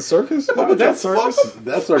elephants at the circus. That circus.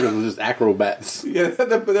 That circus was just acrobats. Yeah,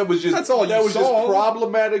 that was just That's all that you was saw. just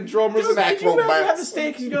problematic drummers and You have to acrobats. stay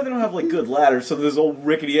because you know they don't have like good ladders. So there's old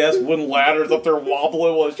rickety ass wooden ladders up there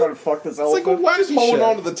wobbling while he's trying to fuck this It's like elephant. a wacky Just holding shit.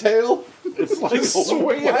 on to the tail. It's like Just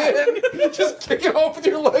swinging it. Just kick it off with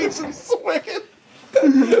your legs and swing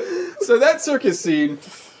it. So that circus scene,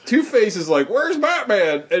 Two-Face is like, "Where's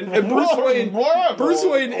Batman?" And Bruce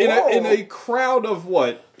Wayne in a crowd of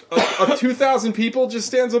what? Of 2,000 people just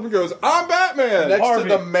stands up and goes, "I'm Batman." Next Harvey.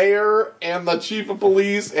 to the mayor and the chief of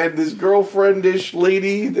police and his girlfriendish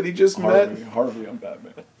lady that he just met. Harvey, I'm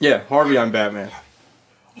Batman. Yeah, Harvey, I'm Batman.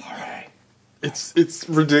 Alright. It's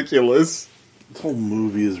ridiculous. This whole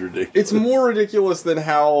movie is ridiculous. It's more ridiculous than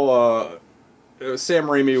how Sam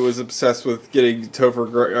Raimi was obsessed with getting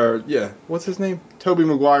what's his name? Tobey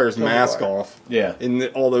Maguire's mask Maguire. off. Yeah. In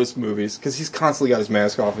all those movies, because he's constantly got his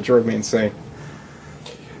mask off. It drove me insane.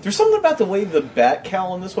 There's something about the way the bat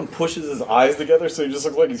cowl in this one pushes his eyes together so he just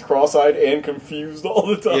looks like he's cross-eyed and confused all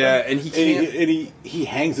the time. Yeah, and he can't. And he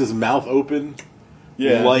hangs his mouth open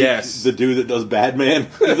Yeah. like Yes. the dude that does Batman.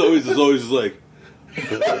 He's always just like...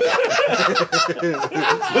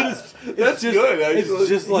 That's good, actually. It's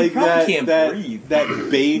just like probably that, can't that, breathe. that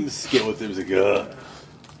Bane skit with him. He's like, ugh.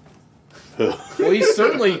 Well, he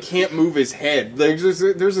certainly can't move his head. There's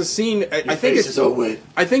a scene. I think it's. wet.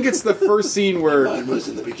 I think it's the first scene where. Mine was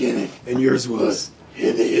in the beginning. And yours was.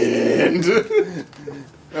 In the end.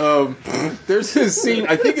 There's a scene.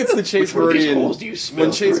 I think it's the Chase one of these Meridian holes do you smell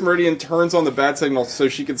when Chase through? Meridian turns on the bat signal so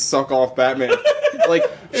she can suck off Batman. Like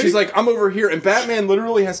she's like, "I'm over here," and Batman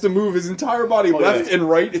literally has to move his entire body left yeah. and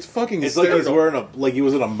right. It's fucking. It's like he's hysterical. wearing he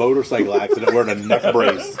was in a motorcycle accident wearing a neck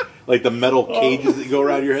brace. Like the metal cages that go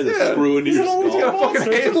around your head that screw into your skull. He's got a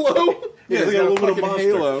fucking halo. Yeah, He's he's got got a a little fucking monster.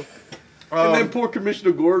 halo. And then poor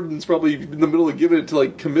Commissioner Gordon's probably in the middle of giving it to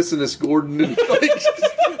like Commissionist Gordon and like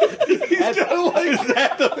he's gotta like Is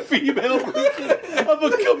that the female version of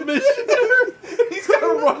a commissioner? he's gotta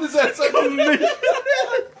run his ass like Commissioner.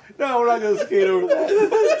 No, we're not going to skate over that.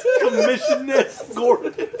 Commissionist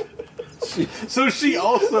Gordon. So she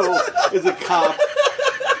also is a cop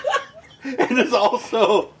and is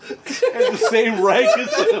also at the same rank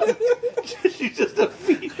as him. She's just a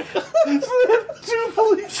female. So they have two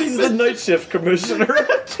police. She's the night shift commissioner.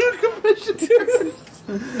 Two commissioners.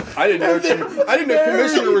 I didn't know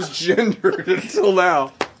Commissioner was gendered until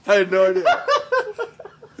now. I had no idea.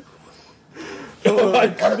 My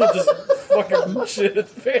Google just fucking shit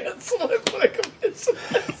its pants when I put a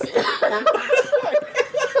commissioner.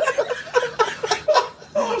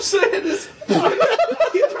 All I'm saying is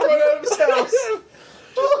he's thrown out of his house.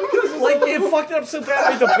 Like, it fucked up so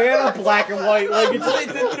bad, made the banner black and white. Like, it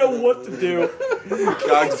didn't know what to do.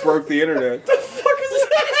 Gogs broke the internet. The fuck is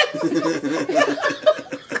that?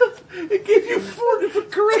 It gave you 4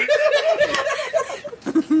 different corrections.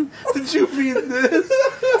 Did you mean this?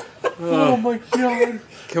 Oh my god.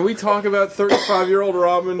 Can we talk about 35-year-old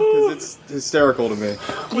Robin? Because it's hysterical to me.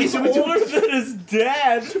 He's older than his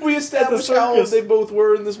dad. Did we establish how old they both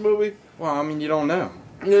were in this movie? Well, I mean, you don't know.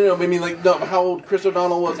 No, I mean, like, no, how old Chris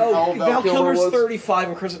O'Donnell was, and how old Val Kilmer was. 35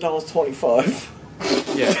 and Chris O'Donnell's 25.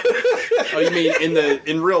 Yeah. Oh, you mean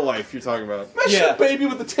in real life you're talking about? Yeah. Baby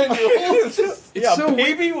with a 10-year-old. Yeah, so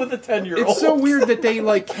baby with a 10-year-old. It's so weird that they,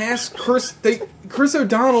 like, cast Chris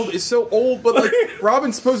O'Donnell is so old, but, like,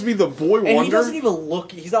 Robin's supposed to be the boy wonder. And he doesn't even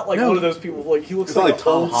look, he's not like one of those people, like, he looks like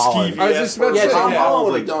Tom old Holland. skeevy. I was just about to say, Tom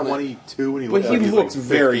Holland's would've like done it. 22 and he but looks he like looks he's like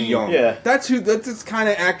very 15. young. Yeah. That's the kind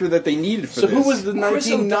of actor that they needed for So this. who was the Chris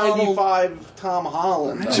 1995 Tom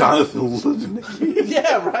Holland? Jonathan Lipnicki.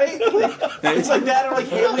 Yeah, right? Like, it's like that or like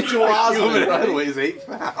Haley Joel Osment, right? Weighs 8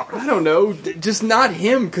 pounds. I don't know, just not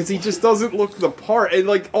him, because he just doesn't look the part. And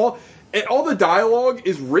like all the dialogue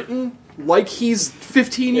is written like he's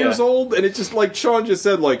 15 years old, and it's just like Sean just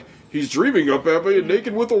said, like, he's dreaming about being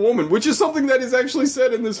naked with a woman, which is something that is actually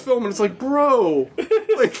said in this film, and it's like, bro,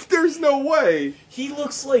 like, there's no way. He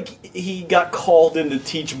looks like he got called in to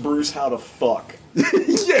teach Bruce how to fuck.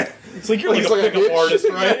 Yeah. It's like you're like He's a like a pickup bitch. artist,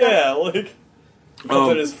 right? Yeah, like...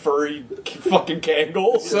 Comes in his furry fucking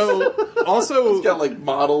Kangol. So, also... He's got, like,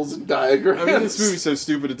 models and diagrams. I mean, this movie's so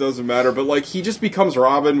stupid it doesn't matter, but, like, he just becomes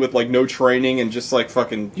Robin with, like, no training and just, like,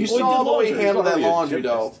 fucking... You saw the way he handled that laundry,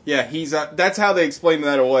 though. Yeah, he's that's how they explain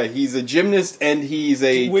that away. He's a gymnast and he's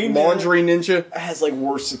a laundry ninja. Has, like,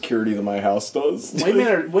 worse security than my house does.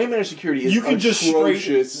 Waymaner security is You can just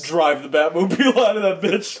atrocious. straight drive the Batmobile out of that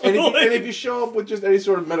bitch. And if you show up with just any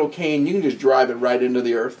sort of metal cane, you can just drive it right into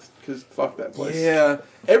the earth. Because fuck that place. Yeah.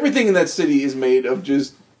 Everything in that city is made of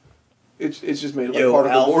just... It's just made of like part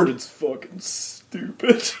of the board. Alfred's fucking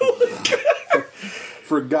stupid.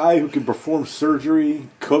 For a guy who can perform surgery,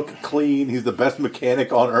 cook, clean, he's the best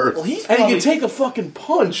mechanic on earth. Well, he's And he probably, can take a fucking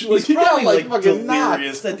punch. Like, he's he got probably like like fucking knocked.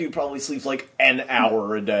 delirious. That dude probably sleeps like an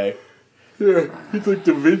hour a day. Yeah, he's like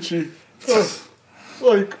Da Vinci.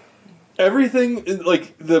 Like, everything,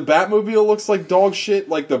 like, the Batmobile looks like dog shit.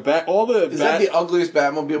 Like, Is that the ugliest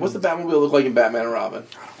Batmobile? What's the Batmobile look like in Batman and Robin?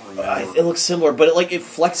 It looks similar, but it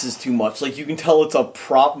flexes too much. Like, you can tell it's a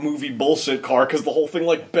prop movie bullshit car because the whole thing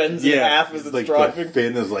like bends in half as it's like driving. the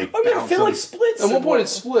fin is like I mean, it bouncing. like splits. At one point it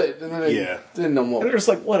split, and then Yeah. then no and more. they're just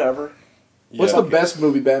like whatever. What's the best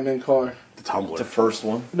movie Batman car? The Tumbler. The first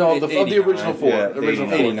one. No, of the 89. original four. Yeah, The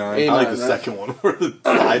original 89. I like the right? second one where the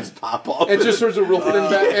sides pop off. It just sort of a real thin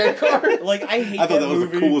Batman car. Like I hate I thought that was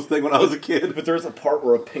movie, the coolest thing when I was a kid. but there's a part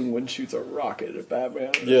where a penguin shoots a rocket at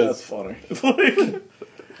Batman. Yes. That's funny.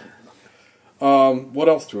 Like, what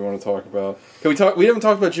else do we want to talk about? Can we talk? We haven't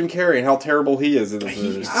talked about Jim Carrey and how terrible he is in this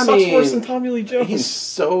movie. I sucks mean, worse than Tommy Lee Jones. He's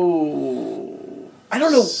so... I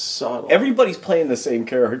don't know. Subtle. Everybody's playing the same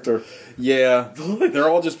character. Yeah, they're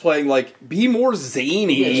all just playing like, be more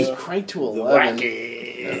zany. Yeah, just cranked to 11. Wacky.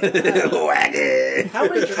 How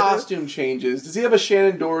many costume changes? Does he have a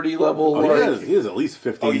Shannon Doherty level? Oh, he has at least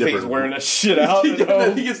 15 Oh, you think different... he's wearing that shit out? he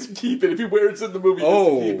gets to keep it. If he wears it in the movie, he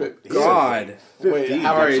Oh, gets to keep it. God. Wait, 15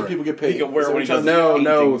 how much do different. people get paid? He can wear Is that what he what does. you're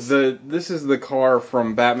No, paintings. this is the car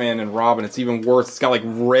from Batman and Robin. It's even worse. It's got like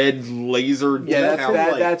red laser. Yeah,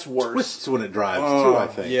 decals. that's worse. Twists when it drives, Oh, too, I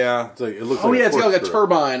think. yeah. It's like, it looks Oh like yeah, it's got like a corkscrew.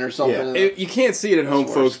 turbine or something. Yeah. You can't see it at home,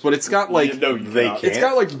 folks, but it's got like No, you They cannot. can't. it's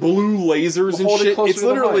got like blue lasers and Hold it shit. closer It's to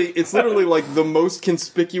the literally like the most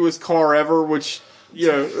conspicuous car ever. Which, you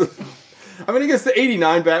know, I mean, I guess the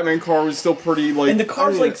 '89 Batman car was still pretty like. And the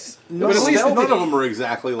car's like No, But at least none of them are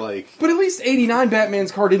exactly like... But at least '89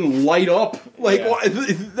 Batman's car didn't light up like Yeah.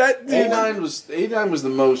 that. 89 was the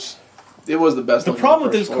most. It was the best. The looking problem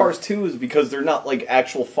with first those floor. cars too is because they're not like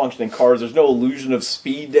actual functioning cars. There's no illusion of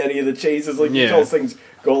speed to any of the chases. Like you Yeah. tell those things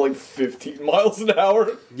go like 15 miles an hour.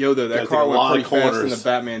 Yoda, that Gotta car take a went lot pretty of fast in corners. the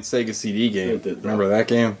Batman Sega CD game. It did, Remember that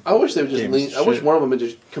game? I wish they would just Game lean. is I wish shit. one of them had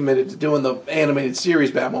just committed to doing the animated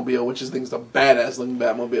series Batmobile, which is the badass looking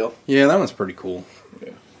Batmobile. Yeah, that one's pretty cool.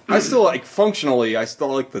 I still like functionally. I still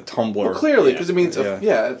like the Tumbler. Well, clearly, because I mean, it's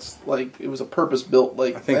Yeah. it's like it was a purpose built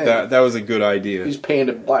like. I think that was a good idea. he's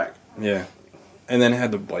painted black. Yeah, and then it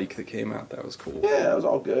had the bike that came out. That was cool. Yeah, it was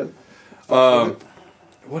all good.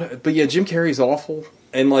 What? But yeah, Jim Carrey's awful,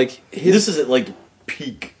 and like This is at like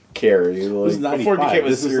peak Carey. Like, is before he 95. became a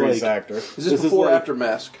This is serious like- actor. Is this, This is before or like- after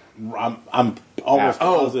Mask? I'm almost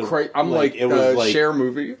oh, positive. I'm like it was like Cher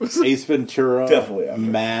movie. Ace Ventura, Definitely after.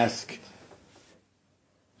 Mask,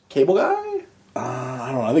 Cable Guy?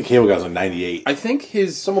 I don't know. I think Cable Guy's in 98. I think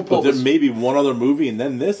his... Someone But pulled there this. may be one other movie and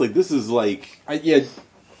then this. Like, this is like yeah,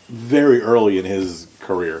 very early in his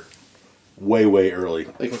career. Way, way early.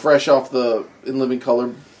 Like fresh off the In Living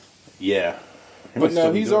Color. Yeah. but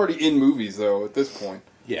no, he's already in movies though at this point.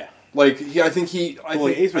 Yeah. Like, I think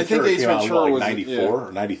Ace Ventura like was 94 yeah.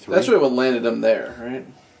 or 93. That's really what landed him there, right?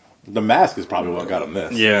 The Mask is probably what got him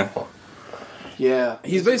this. Yeah. Yeah.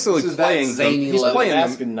 He's basically This is that playing... zany He's level. playing...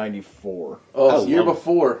 Mask in 94. Oh, I year love it.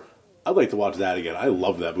 before. I'd like to watch that again. I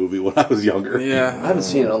loved that movie when I was younger. Yeah. I haven't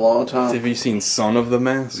seen it in a long time. Have you seen Son of the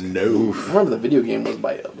Mask? No. I remember the video game was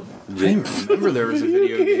by I didn't remember there was a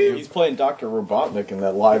video game. He's playing Dr. Robotnik in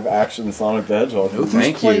that live-action Sonic the Hedgehog. No,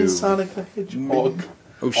 thank playing you. Sonic the Hedgehog.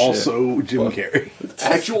 Oh, shit. Also, Jim Carrey.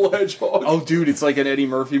 Actual Hedgehog. Oh, dude, it's like an Eddie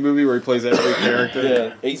Murphy movie where he plays every character.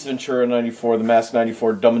 Yeah, Ace Ventura 94, The Mask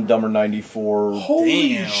 94, Dumb and Dumber 94,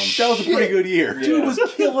 Holy Damn. shit. That was a pretty good year. Dude was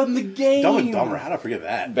killing the game. Dumb and Dumber. How did I forget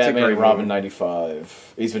that? Batman great and Robin movie.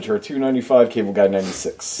 95, Ace Ventura 2 95, Cable Guy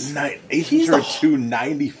 96. Ace He's Ventura the- 2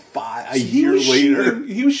 95 a He year was later.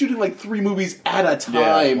 he was shooting like 3 movies at a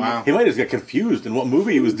time. wow. He might have just got confused in what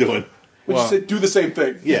movie he was doing. Which Wow. said, do the same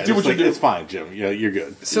thing. Yeah, do what you do. It's fine, Jim. Yeah, you're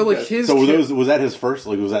good. So, like, his... So was that his first?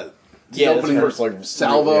 Like, was that Yeah, that's opening the first, like,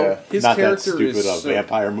 salvo. Yeah. His not that character stupid is...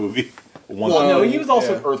 vampire movie? One Well, no, Oh, he was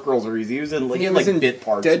also yeah. in Earth Girls Are Easy. He was in, like, He he had, was like, in bit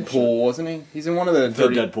parts. and shit. Deadpool, wasn't he? He's in one of the... The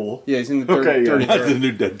Deadpool. Yeah, he's in the Dirty not Harry. the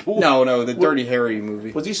new Deadpool. No, the Dirty Harry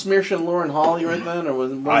movie. Was he smearing Lauren Holly right then? Or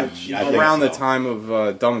was it more I like- think Around so. the time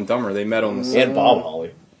of Dumb and Dumber, they met on the set. And Bob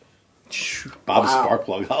Holly. Bob Wow.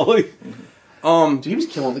 Sparkplug Holly. Dude, he was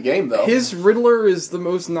killing the game, though. His Riddler is the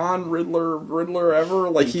most non-Riddler ever.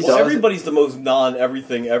 Like, he's... Well, everybody's the most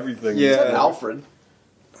non-everything. Yeah. Except Alfred.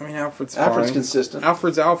 I mean, Alfred's Alfred's fine. consistent.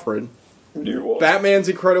 Alfred's Alfred. Do you want, Batman's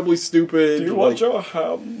incredibly stupid. do you like, want your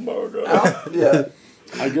hamburger? Yeah.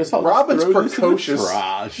 I guess I'll Robin's throw this in the precocious.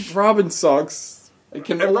 trash. Robin sucks.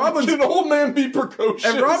 Can And Robin's- an old man be precocious?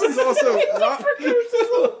 And Robin's also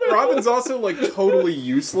Robin's also like totally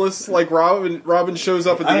useless. Like Robin shows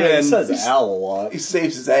up at the I don't know, he end. says Al a lot. He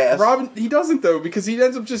saves his ass. Robin, he doesn't though, because he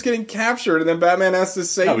ends up just getting captured, and then Batman has to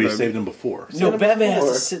save No, him. he saved him before. No, Batman has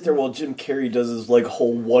before. to sit there while Jim Carrey does his like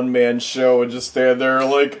whole one-man show and just stand there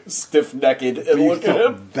like stiff-necked and look at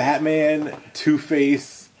him. Batman,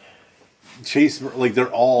 Two-Face, Chase, like they're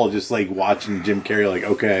all just like watching Jim Carrey. Like,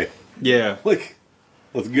 okay, Yeah, like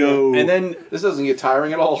let's go. and then This doesn't get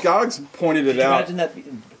tiring at all. Gogs pointed it Can you out. imagine that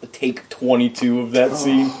being take 22 of that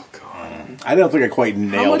scene? I don't think I quite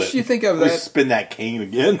nailed it. much do you think of Let me that- Spin that cane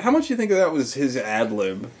again. How much do you think of that was his ad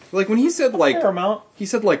lib? Like when he said like Fair amount. he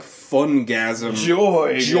said like fungasm,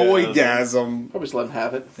 joygasm. Probably just let him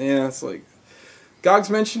have it. Yeah, it's like Gogs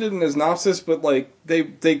mentioned it in his synopsis, but like they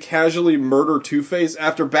casually murder Two-Face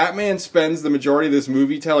after Batman spends the majority of this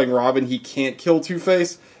movie telling Robin he can't kill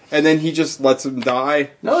Two-Face, and then he just lets him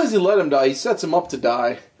die. Not only does he let him die, he sets him up to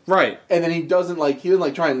die. Right. And then he doesn't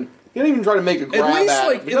try and he doesn't even try to make a grab least, at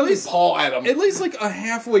like, him. He at doesn't least- paw at him. At least like a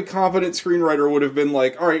halfway competent screenwriter would have been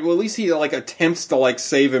like, all right, well at least he like attempts to like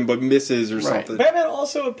save him but misses or something. Batman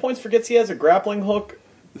also at points forgets he has a grappling hook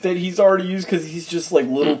that he's already used because he's just like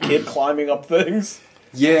little kid climbing up things.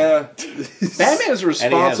 Yeah. Batman is And he has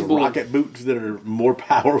responsible rocket boots that are more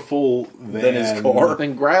powerful than his car.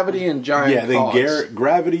 than gravity and giant Yeah, then cogs.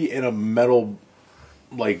 gravity and a metal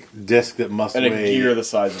like disc that must And a weigh gear the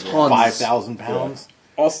size of it. Tons. 5,000 pounds.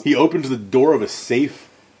 Also, He opens the door of a safe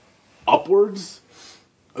upwards.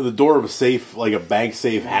 The door of a safe, like a bank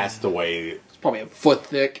safe, has to weigh. It's probably a foot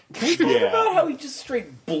thick. About Yeah, how he just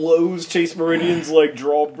straight blows Chase Meridian's like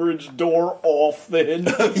drawbridge door off the hinge.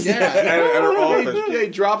 at her office. Yeah, he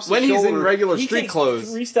drops When the he's in shoulder. regular He street takes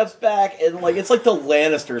clothes. 3 steps back and like it's like the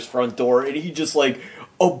Lannisters' front door, and he just like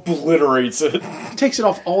obliterates it. takes it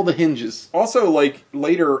off all the hinges. Also, like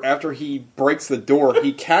later after he breaks the door,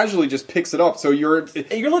 he casually just picks it up. So you're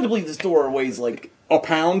And you're led to believe this door weighs like a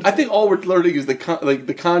pound. I think all we're learning is the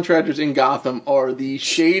contractors in Gotham are the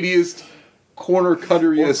shadiest, corner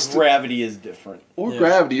cutteriest, gravity is different. or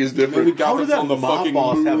gravity is different. Maybe how did Gotham's that on the mob fucking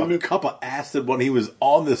boss have a moon. cup of acid when he was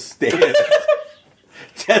on the stand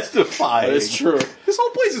testifying? It's true. This whole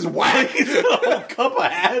place is whack. He's got a whole cup of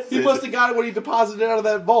acid. He must have got it when he deposited it out of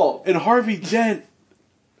that vault. And Harvey Dent,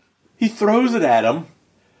 he throws it at him.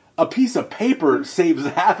 A piece of paper saves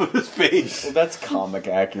half of his face. Well, that's comic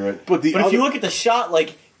accurate. But the if other- you look at the shot,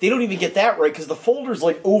 like they don't even get that right because the folder's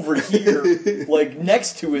like over here, like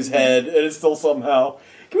next to his head, and it's still somehow.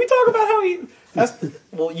 Can we talk about how he?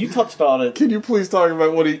 Well, you touched on it. Can you please talk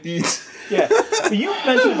about what he eats? Yeah, but you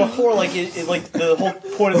mentioned before, like like the whole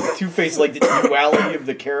point of the Two-Face, like the duality of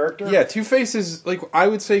the character. Yeah, Two-Face is like I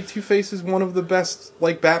would say Two-Face is one of the best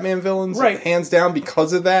like Batman villains, right? Hands down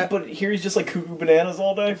because of that. But here he's just like cuckoo bananas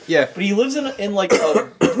all day. Yeah, but he lives in like a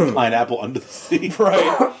pineapple under the sea,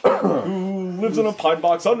 right? Who lives in a pine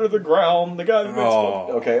box under the ground? The guy that makes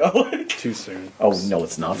okay, too soon. Oh no,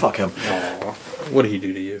 it's not. Fuck him. What did he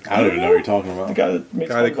do to you? I don't even know what you're talking about. The guy that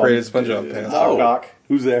makes created SpongeBob Pants. Oh,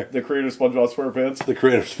 who's there? The creator of SpongeBob SquarePants. The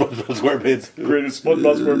creator of SpongeBob SquarePants. The creator of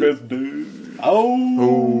SpongeBob SquarePants, dude.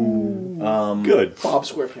 Good. Bob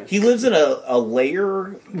SquarePants. He lives in a lair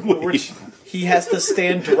which he has to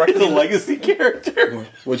stand directly. The legacy character.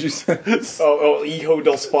 What'd you say? Hijo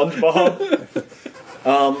del SpongeBob.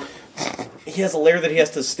 He has a lair that he has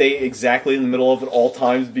to stay exactly in the middle of at all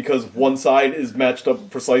times because one side is matched up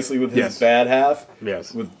precisely with his bad half.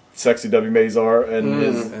 Yes. With sexy W. Mazar and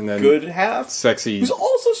his good half. Sexy. Who's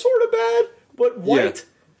also sort of bad, but white.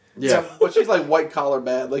 Yeah, but she's like white collar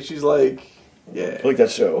bad. Like she's like, yeah, I like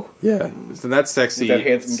that show. Yeah, so that's sexy. That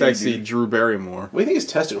handsome sexy dude. Drew Barrymore. What do you think his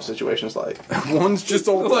testicle situation is like? One's just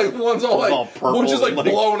all like one's all purple, one's just like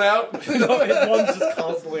blown out. One's just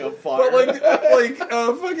constantly on fire. But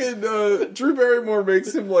fucking Drew Barrymore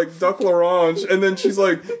makes him like duck l'orange, and then she's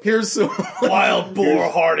like, "Here's some wild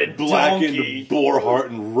boar-hearted blackened donkey. boar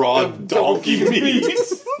heart and raw donkey meat."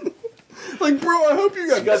 Like, bro, I hope you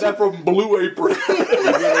got that from Blue Apron.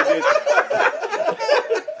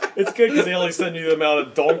 It's good because they only send you the amount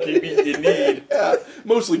of donkey meat you need. Yeah,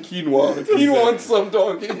 mostly quinoa. Quinoa and some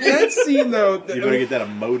donkey. That scene though, You better get that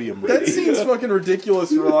Imodium that ready. scene's fucking ridiculous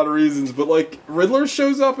for a lot of reasons. But like, Riddler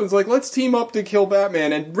shows up and is like, "Let's team up to kill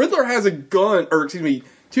Batman," and Riddler has a gun, or excuse me,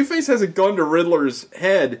 Two-Face has a gun to Riddler's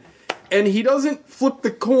head, and he doesn't flip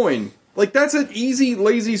the coin. Like that's an easy,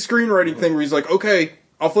 lazy screenwriting thing where he's like, "Okay,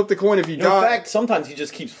 I'll flip the coin if you die." In fact, sometimes he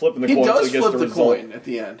just keeps flipping the He coin until does he gets flip the the result. coin at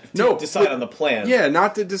the end. No, Decide on the plan. Yeah,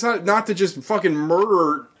 not to just fucking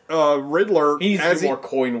murder Riddler. He needs to as do more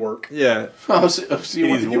coin work. Yeah. Oh, so you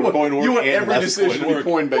want, you want every decision to be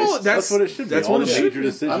coin based. Well, That's what it should be. That's All what the it should major be.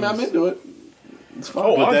 decisions. I'm into it. It's fun.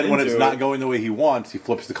 Oh, But I'm then when into it's it. not going the way he wants, he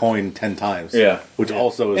flips the coin 10 times. Yeah. Which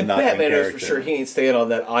also is And not in Batman knows character. for sure he ain't staying on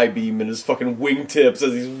that I-beam and his fucking wingtips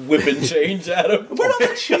as he's whipping change at him. Where did all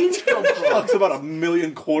that change come from? Talks about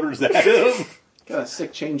 1,000,000 quarters at him. Got a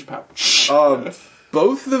sick change power.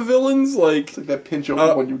 Both the villains It's like that pinch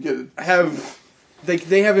over when you get it. have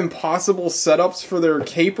they have impossible setups for their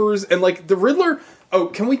capers, and like the Riddler. Oh,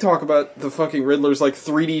 can we talk about the fucking Riddler's like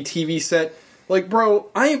 3D TV set? Like, bro,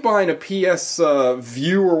 I ain't buying a PS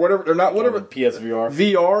View or whatever, or not whatever. PSVR.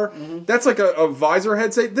 VR. That's like a visor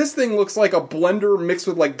headset. This thing looks like a blender mixed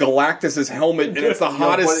with like Galactus's helmet, and it's the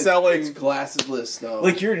hottest selling. It's glassesless though.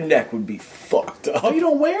 Like, your neck would be fucked up. you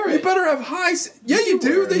don't wear You it. better have high. Yeah, you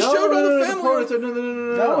do. They showed on the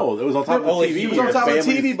family. No, it was on top of the Only TV. he It was on top of the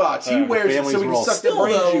Families- TV box. He wears it so he families can were all suck the Still,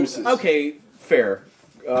 brain though, juices. okay, fair.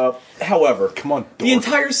 However, Come on, the dork.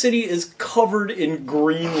 entire city is covered in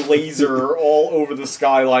green laser all over the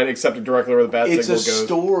skyline, except directly where the bat It's a signal goes.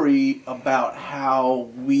 story about how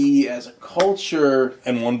we as a culture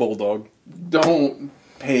And one bulldog. don't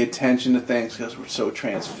pay attention to things because we're so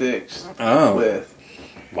transfixed Oh. with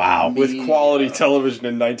Wow. With quality television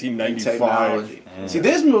in 1995. technology. See,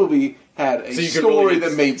 this movie had a So you could story really-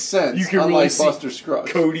 that made sense, you could unlike really see Buster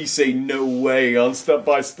Scruggs. Cody say no way on Step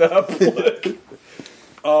by Step.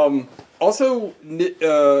 Also,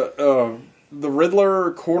 the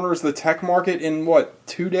Riddler corners the tech market in what,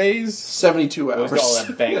 2 days? 72 hours. Where's all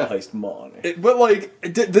that bank heist money? But like,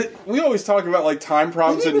 we always talk about like time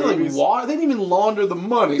problems They in didn't, movies. they didn't even launder the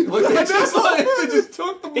money. Like, they just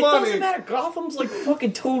took the It money. doesn't matter. Gotham's like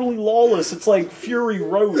fucking totally lawless. It's like Fury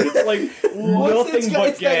Road. It's like nothing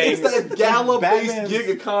but gangs. It's that gala-based Batman's- gig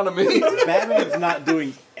economy. Batman's not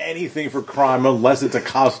doing anything for crime unless it's a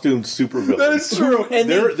costumed supervillain. That is true. And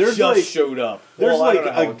There- they there's just like- showed up. There's Well, I don't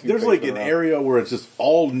know how there's like an area where it's just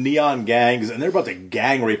all neon gangs, and they're about to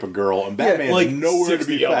gang rape a girl, and Batman's like nowhere to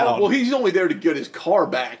be 60 of them. found. Well, he's only there to get his car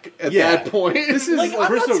back at Yeah. that point. This is Like, I'm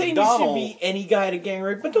Chris not saying O'Donnell- you should be any guy to gang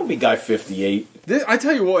rape, but don't be guy 58. I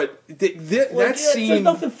tell you what, Like, that there's scene,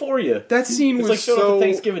 nothing for you. that scene It's was like showing up so. at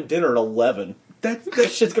Thanksgiving dinner at 11. That That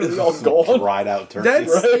shit's gonna be all gone. dried out turkey. that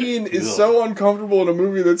scene is Ugh. so uncomfortable in a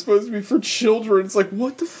movie that's supposed to be for children. It's like,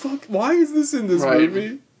 what the fuck? Why is this in this Right.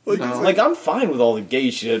 movie? Like, No. it's Like, I'm fine with all the gay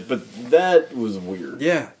shit, but that was weird.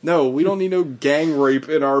 yeah, no, we don't need no gang rape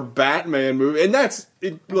in our Batman movie, and that's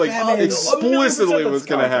like explicitly what's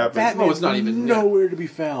going to happen. Batman's Oh, it's not even- nowhere to be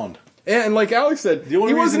found. Yeah, and like Alex said, The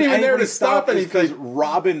only he wasn't reason even there to anybody stop stopped is because anything.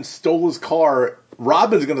 Robin stole his car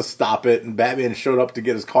Robin's going to stop it, and Batman showed up to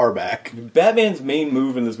get his car back. Batman's main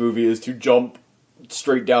move in this movie is to jump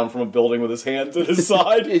straight down from a building with his hands at his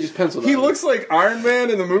side. He just penciled. He looks like Iron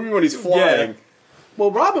Man in the movie when he's flying. Yeah.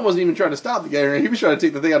 Well, Robin wasn't even trying to stop the guy. He was trying to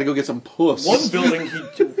take the thing out to go get some puss. One building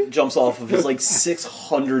he jumps off of is like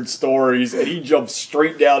 600 stories, and he jumps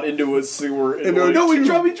straight down into a sewer. He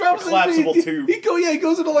drops a collapsible tube. He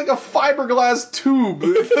goes into like a fiberglass tube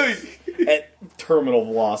at terminal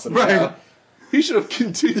velocity. Right. He should have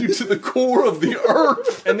continued to the core of the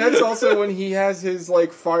earth. And that's also when he has his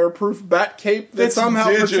like fireproof bat cape that somehow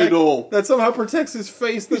protects his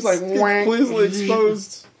face. That's like completely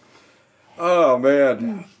exposed. Oh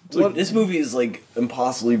man. Like, this movie is like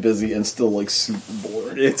impossibly busy and still like super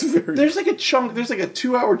bored. It's very. There's like a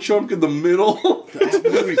 2-hour chunk in the middle. That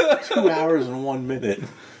movie's 2 hours and 1 minute.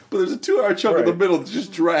 But there's a 2-hour chunk in the middle that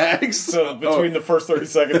just drags. So between the first 30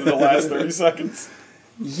 seconds and the last 30 seconds.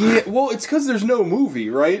 Yeah, well, it's because there's no movie,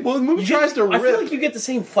 right? Well, the movie tries to rip. I feel like you get the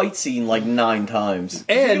same fight scene like 9 times.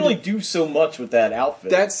 And you can only do so much with that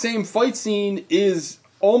outfit. That same fight scene is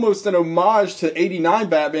almost an homage to 89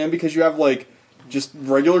 Batman because you have like just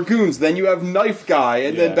regular goons, then you have Knife Guy,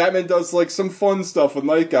 and then Batman does like some fun stuff with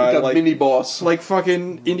Knife Guy, like mini boss, like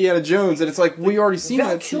fucking Indiana Jones, and it's like we already seen Val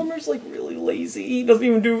that. Kilmer's like really lazy. He doesn't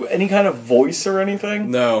even do any kind of voice or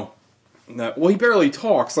anything. No. Well, he barely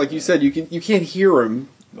talks. Like you said, you can't hear him.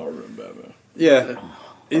 Batman. Yeah,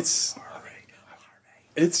 it's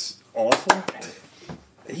awful.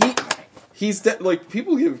 He's like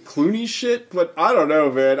people give Clooney shit, but I don't know,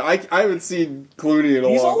 man. I haven't seen Clooney in a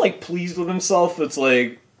He's long. all like pleased with himself. It's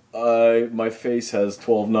like my face has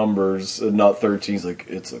 12 numbers and not 13. He's like,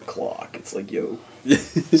 it's a clock. It's like, yo,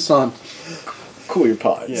 son, cool your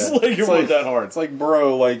pies. Yeah. Like it wasn't that hard. It's like,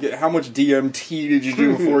 bro, like how much DMT did you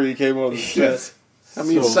do before you came on the set? How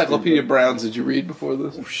many Encyclopedia Browns did you read before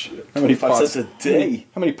this? Oh shit! How many pots a day?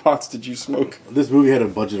 How many pots did you smoke? This movie had a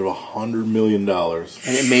budget of $100 million, and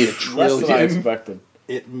it made $1 trillion. Less than I expected.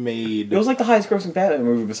 It made. It was like the highest-grossing Batman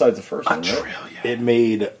movie besides the first one, right? It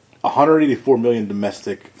made 184 million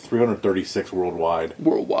domestic, 336 worldwide.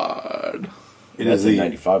 It That's is the the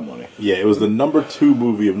 95 money. Yeah, it was the number 2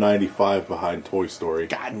 movie of '95 behind Toy Story.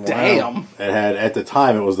 God damn! It had at the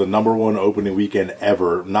time it was the number 1 opening weekend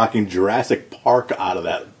ever, knocking Jurassic Park out of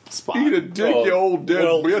that spot. Eat a dick, you old dead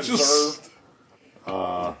bitches.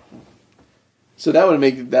 So that would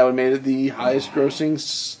make it the highest grossing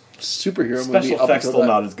superhero movie. Special effects still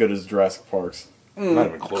not as good as Jurassic Park's. Not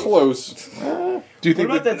even close. Do you think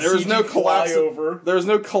what about that there's no flyover? There's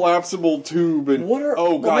no collapsible tube. And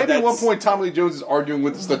maybe at one point Tommy Lee Jones is arguing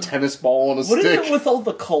with the tennis ball on a What stick. is it with all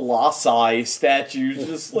the Colossi statues?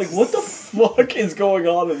 Just like, what the fuck is going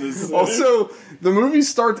on in this city? Also, the movie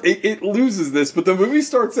starts. It loses this, but the movie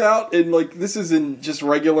starts out in like this is in just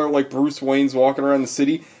regular like Bruce Wayne's walking around the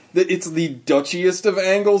city. It's the dutchiest of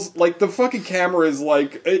angles. Like the fucking camera is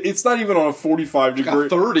like it's not even on a 45 degree.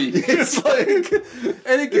 30. It's like,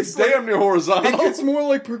 and it gets damn near horizontal. It gets more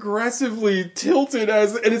like progressively tilted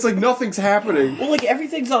and it's like nothing's happening. Well, like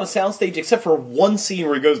everything's on a soundstage except for one scene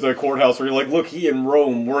where he goes to the courthouse where you're like, look, he in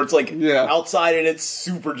Rome, where it's like outside and it's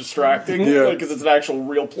super distracting because it's an actual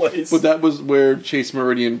real place. But that was where Chase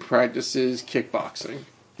Meridian practices kickboxing.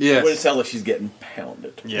 Yes. When it sounds like she's getting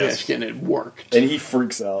pounded. Yeah, she's getting it worked. And he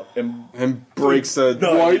freaks out and breaks a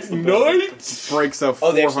white knight. Breaks a 400.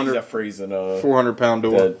 Oh, they actually use that phrase in 400-pound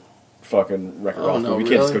door. That fucking Wreck-It Ralph movie. We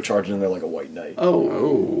can't just go charging in there like a white knight.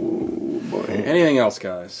 Oh boy. Anything else,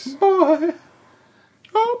 guys? Boy.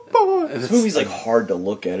 Oh boy. This movie's like hard to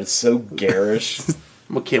look at. It's so garish.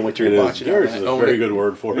 I can't wait to rewatch it. Garish is a very good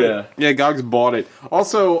word for it. Yeah, Gogs bought it.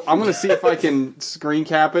 Also, I'm gonna see if I can screen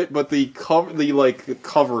cap it, but the cover,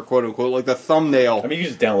 quote unquote, like the thumbnail. I mean, you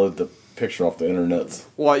can just download the picture off the internet.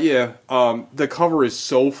 Well, yeah. The cover is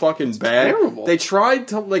so fucking bad. Terrible. They tried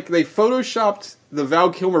to they photoshopped the Val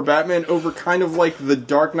Kilmer Batman over kind of like the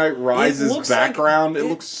Dark Knight Rises background. It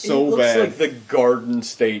looks so bad. It looks like the Garden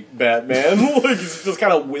State Batman. Like he's just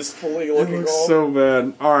kind of wistfully looking. It looks so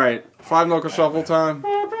bad. All right, 5 knuckle shuffle time.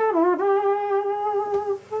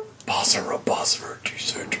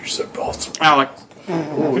 Alec.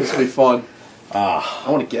 Oh, this will be fun. I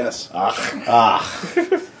want to guess.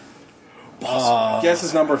 Guess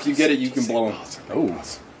his number. If you get it, you can blow him. Oh.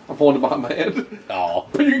 I'm pulling it behind my head. Oh.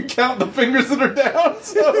 But you can count the fingers that are down,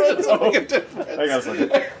 so it's make a difference. I got a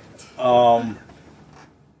second.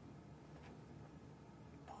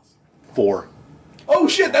 4. Oh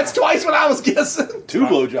shit, that's twice what I was guessing. 2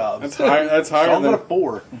 blowjobs. That's higher. That's higher So I'm than at a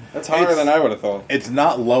 4. That's higher than I would have thought. It's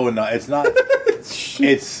not low enough. It's not.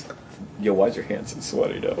 It's Yo, why's your hands so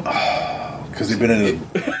sweaty, though? because we've been in.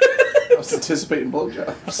 I was anticipating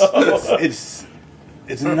blowjobs. It's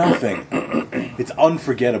It's nothing. It's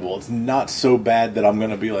unforgettable. It's not so bad that I'm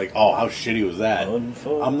gonna be like, oh, how shitty was that?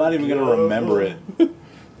 I'm not even gonna remember it.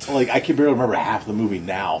 Like, I can barely remember half the movie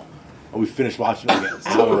now. We finished watching it like an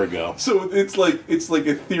hour ago. So it's like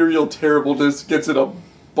ethereal terribleness gets it a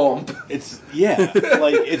bump. It's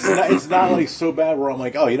it's not like so bad where I'm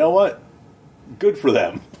like, oh, you know what? Good for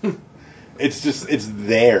them. It's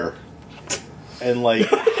there. And like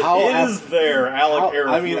how it is there, Alec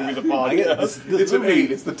Harris. I mean, the podcast. It's an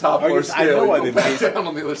 8. It's the top of our scale. I know why they made down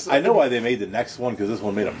on the other side. I know why they made the next one, because this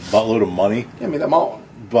one made a buttload of money. Yeah, I mean, them all.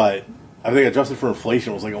 But I think adjusted for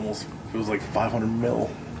inflation, it was like 500 mil.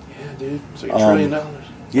 Yeah, dude. So $1 trillion.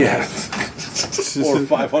 Yeah, or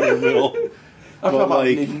 500 mil. I'm talking about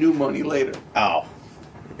new money later. Oh,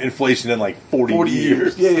 inflation in like 40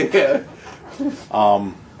 years. Yeah.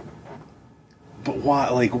 But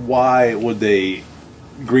why would they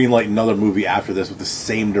greenlight another movie after this with the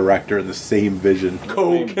same director and the same vision?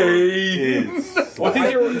 Cocaine. Well, I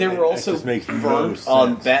think they were also burnt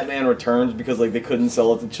on Batman Returns because like they couldn't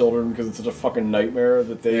sell it to children because it's such a fucking nightmare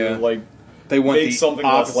that they they want made something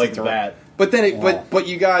less like that. But then, but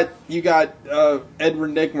you got Edward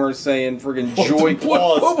Nygma saying friggin' joy.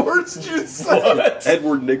 What words did you say?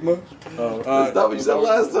 Edward Nygma. That's not what you said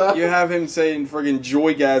last time. You have him saying friggin'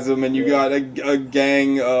 joygasm, and you got a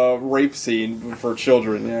gang rape scene for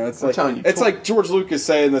children. Yeah, it's like George Lucas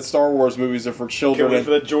saying that Star Wars movies are for children. Can't wait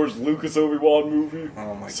for that George Lucas Obi-Wan movie.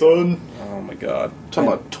 Oh my son. God. Oh my God.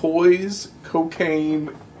 Talking about toys, cocaine,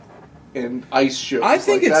 and ice shows. I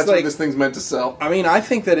think it's that's like what this thing's meant to sell. I mean, I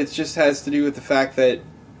think that it just has to do with the fact that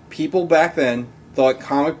people back then thought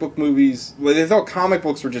comic book movies. Well, they thought comic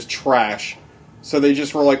books were just trash. So they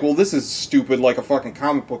just were like, well, this is stupid like a fucking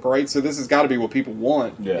comic book, right? So this has got to be what people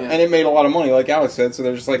want. Yeah. And it made a lot of money, like Alex said, so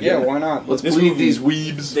they're just like, yeah, why not? Let's bleed these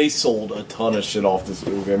weebs. They sold a ton of shit off this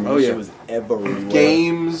movie. I mean, this shit was everywhere.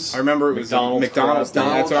 Games. I remember it was McDonald's.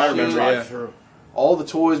 That's what I remember, yeah. All the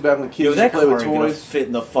toys back when the kids that play with car ain't gonna toys. fit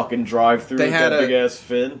in the fucking drive-through with that big-ass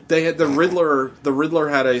fin. They had the Riddler. The Riddler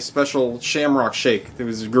had a special Shamrock Shake. It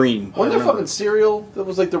was green. Wasn't there fucking cereal that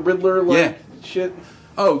was like the Riddler shit?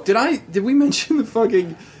 Oh, did we mention the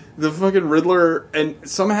fucking Riddler, and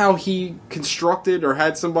somehow he constructed or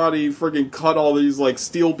had somebody friggin' cut all these like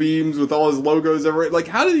steel beams with all his logos everywhere? Like,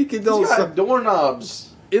 how did he get those doorknobs?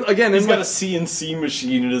 He's got a CNC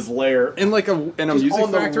machine in his lair. In a music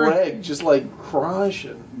on factory? The reg, just like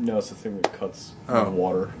crushing. No, it's the thing that cuts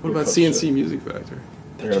water. What about CNC Music Factory?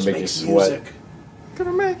 They're gonna make you sweat.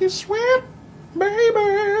 Gonna make you sweat, baby.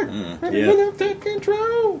 Gonna take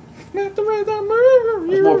control. Not the way that move. I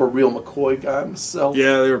was more of a real McCoy guy myself.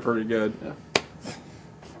 Yeah, they were pretty good. Yeah.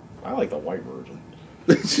 I like the white version.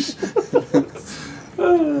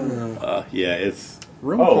 Yeah, it's...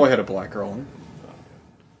 Real McCoy had a black girl in it.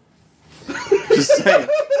 Just saying.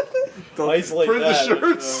 Isolate Print that. the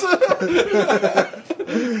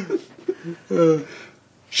shirts.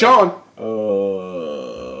 Sean.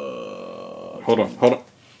 Hold on.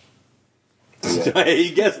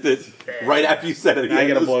 He guessed it right after you said it. I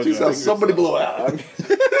gotta blow it. Somebody blow out.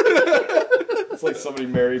 It's like somebody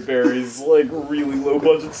Mary Berry's like really low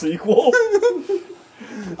budget sequel.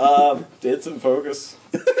 It's in focus.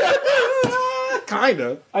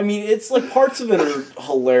 Kinda. I mean, it's like parts of it are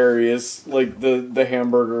hilarious, like the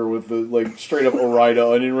hamburger with the like straight up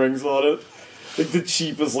Ore-Ida onion rings on it, like the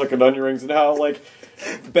cheapest looking onion rings, and how like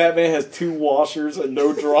Batman has 2 washers and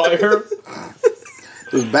no dryer.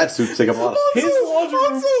 Those bat suits take up a lot of space. His laundry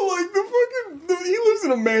room. Also, like he lives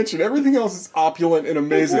in a mansion. Everything else is opulent and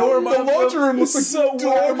amazing. The laundry room looks like so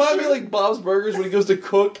it reminds me like Bob's Burgers when he goes to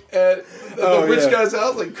cook at the rich guy's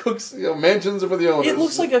house, like cooks mansions for the owners. It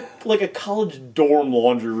looks like a college dorm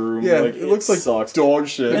laundry room. Yeah, like, it looks like sucks. dog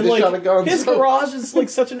shit. And like his garage is like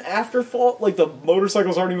such an afterthought. Like the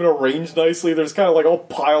motorcycles aren't even arranged nicely. They're just kind of like all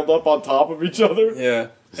piled up on top of each other. Yeah.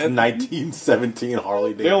 It's 1917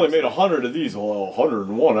 Harley Davidson. They only made 100 of these. Well,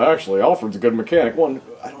 101 actually. Alfred's a good mechanic. One,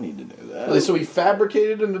 I don't need to know that. So he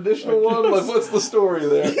fabricated an additional one? Like, what's the story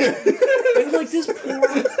there? And like this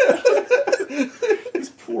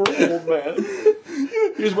poor old man.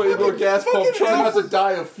 He's waiting for a gas pump, trying not to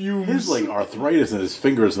die of fumes. His like arthritis in his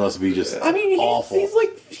fingers must be just awful. He's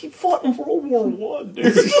like he fought in World War I, dude.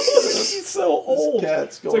 He's so old.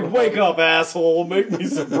 It's like, wake up, asshole! Make me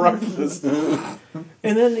some breakfast.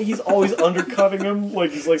 And then he's always undercutting him, like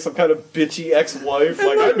he's like some kind of bitchy ex-wife.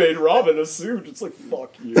 Like, I made Robin a suit. It's like,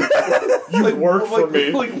 fuck you. You like, work for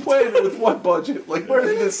me. Like, wait, with what budget? Like, where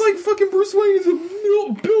did this? It's like fucking Bruce Wayne is a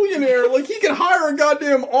billionaire. Like, he can hire a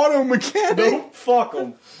goddamn auto mechanic. Nope, fuck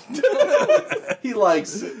him. He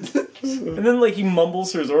likes it. And then, like, he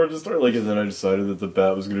mumbles through his origin story, like, and then I decided that the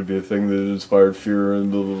bat was going to be a thing that inspired fear,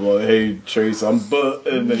 and blah, blah, blah. Hey, Chase, I'm butt,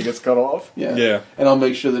 and then he gets cut off. Yeah. And I'll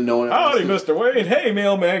make sure that no one else... Howdy, Mr. Wayne. Hey,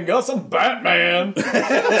 mailman, got some Batman.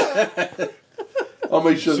 I'll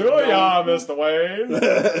make sure Sure ya, Mr.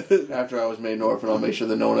 Wayne. After I was made an orphan, I'll make sure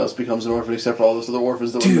that no one else becomes an orphan except for all those other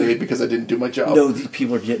orphans that were made because I didn't do my job. No, these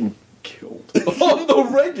people are getting killed. On the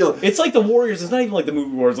regular. It's like the Warriors. It's not even like the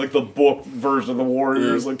movie Warriors. Like the book version of the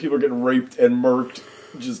Warriors. Like people are getting raped and murked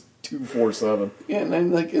just 247. Yeah,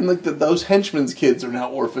 and those henchmen's kids are now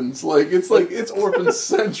orphans. It's orphan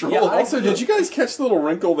central. Yeah, also, did you guys catch the little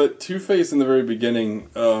wrinkle that Two-Face in the very beginning?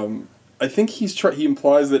 I think he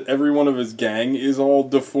implies that every one of his gang is all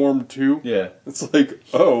deformed too. Yeah, it's like,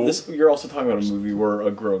 oh, you're also talking about a movie where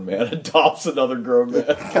a grown man adopts another grown man,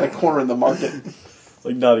 kind of cornering the market.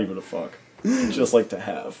 Like not even a fuck, just like to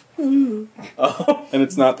have. And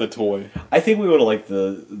it's not the toy. I think we would have liked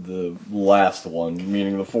the last one,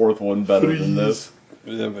 meaning the fourth one, better than this.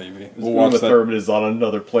 Yeah, maybe. We'll watch that. Thurman is on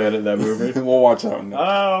another planet in that movie. We'll watch that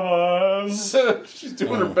one. She's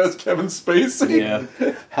doing her best Kevin Spacey. Yeah.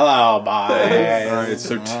 Hello, bye. Alright,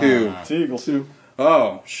 so 2. Two.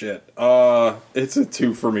 Oh, shit. It's a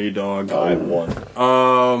 2 for me, dog. I had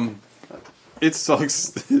 1. It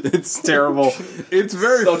sucks. It's terrible. It's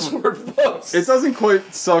very... Sucks where it fucks. It doesn't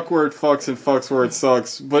quite suck where it fucks and fucks where it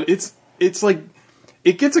sucks, but it's like...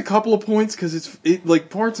 It gets a couple of points because like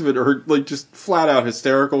parts of it are like just flat out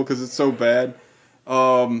hysterical because it's so bad.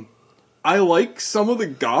 I like some of the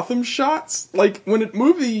Gotham shots. Like when the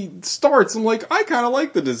movie starts, I'm like, I kind of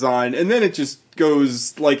like the design, and then it just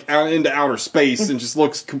goes like out into outer space and just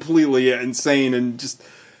looks completely insane and just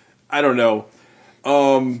I don't know.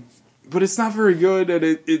 But it's not very good,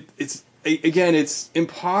 and it's again it's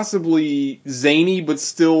impossibly zany but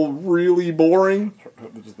still really boring.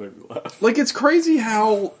 That just made me laugh. Like, it's crazy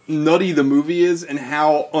how nutty the movie is and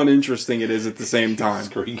how uninteresting it is at the same time.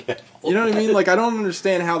 You know what I mean? Like, I don't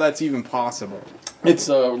understand how that's even possible. It's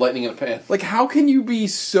lightning in a pan. Like, how can you be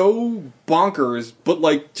so bonkers, but,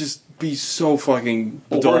 like, just be so fucking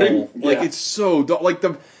dull? Like, it's so dull. Like,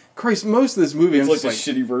 Christ, most of this movie, it's I'm like just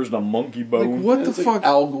a shitty version of Monkey Bone. Like, what the fuck? Like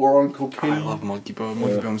Al Gore on cocaine. I love Monkey Bone.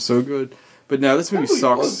 Monkey Bone's so good. But no, this movie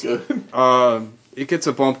sucks. It gets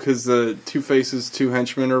a bump because the Two-Face's 2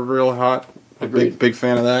 henchmen are real hot. Big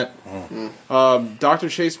fan of that. Mm-hmm. Dr.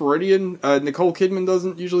 Chase Meridian, Nicole Kidman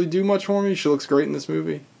doesn't usually do much for me. She looks great in this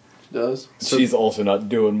movie. She does. She's also not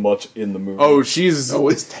doing much in the movie. Oh,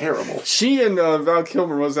 it's terrible. She and Val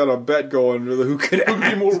Kilmer must have had a bet going who could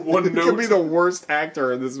be more one note. Who could be the worst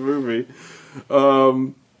actor in this movie.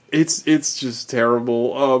 It's just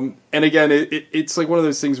terrible. And again, it's like one of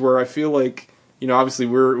those things where I feel like, you know, obviously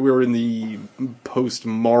we're in the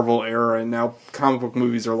post-Marvel era, and now comic book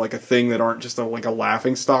movies are like a thing that aren't just like a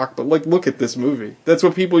laughing stock. But like, look at this movie. That's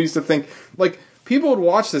what people used to think. Like, people would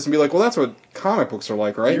watch this and be like, "Well, that's what comic books are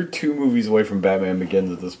like, right?" You're 2 movies away from Batman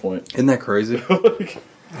Begins at this point. Isn't that crazy?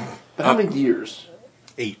 How many years?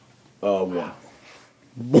 8. 1.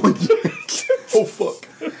 1 year. Oh fuck!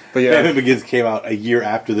 But yeah, Batman Begins came out a year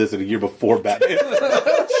after this and a year before Batman.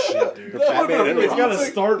 Shit, dude. It's got to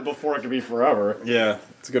start before it can be forever. Yeah,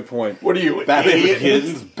 it's a good point. What are you, Batman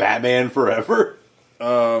Begins, Batman Forever?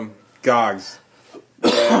 Gogs.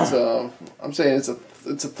 Yeah, I'm saying it's a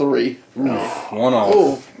 3. One off.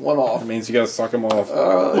 Oh, 1 off. That means you gotta suck him off.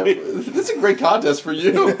 This is a great contest for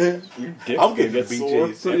you. I'll get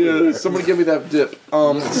BJ's. So, yeah, somebody give me that dip.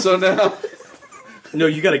 So now... No,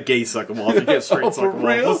 you got to gay suck them off. You can't straight suck them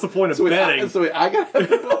off. What's the point of betting? I got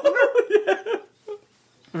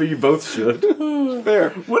I mean, you both should.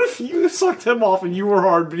 Fair. What if you sucked him off and you were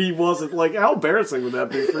hard, but he wasn't? Like, how embarrassing would that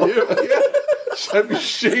be for you? I'd be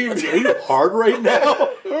ashamed. Are you hard right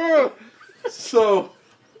now? So,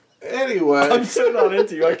 anyway. I'm so not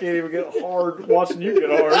into you, I can't even get hard watching you get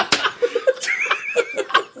hard.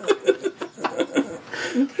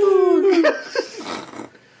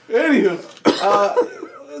 Anywho,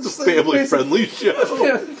 it's a family-friendly show.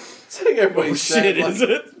 It's like everybody said, is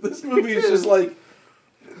it? This movie is just like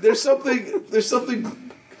there's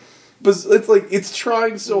something. But it's like it's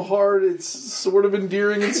trying so hard. It's sort of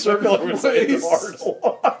endearing in certain ways. Hard a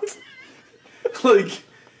lot. Like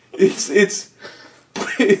it's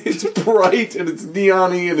bright and it's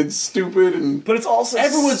neon-y and it's stupid but it's also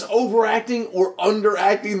everyone's overacting or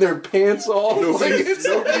underacting their pants off.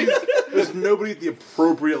 There's nobody at the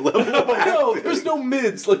appropriate level. No, there's no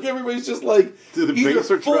mids. Like everybody's just like to the either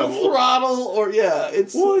bass or full treble. throttle or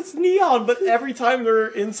it's neon, but every time they're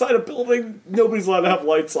inside a building, nobody's allowed to have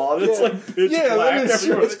lights on. It's like pitch black.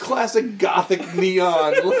 It's classic gothic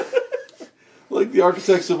neon. like the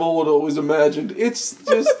architects of old always imagined. It's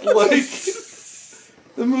just like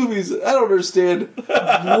the movies. I don't understand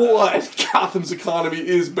what Gotham's economy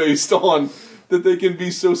is based on, that they can be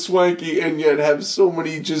so swanky and yet have so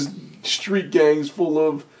many just street gangs full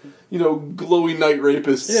of, you know, glowy night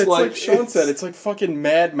rapists. Yeah, it's like Sean said, it's like fucking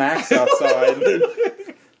Mad Max outside.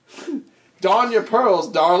 Don your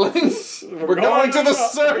pearls, darlings. We're going to the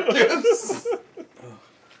circus.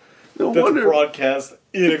 No That's wonder. broadcast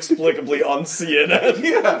inexplicably on CNN.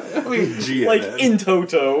 Yeah, I mean, like in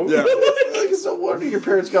toto. Yeah. Like, it's no wonder your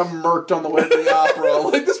parents got murked on the way to the opera.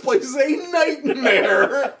 Like, this place is a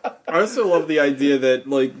nightmare. I also love the idea that,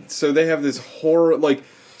 like, so they have this horror, like,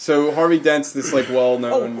 so Harvey Dent's this, like,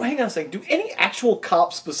 well-known... Oh, hang on a second. Do any actual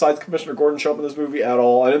cops besides Commissioner Gordon show up in this movie at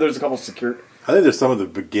all? I know there's a couple of security... I think there's some at the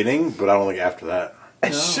beginning, but I don't think after that.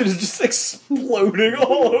 That shit is just exploding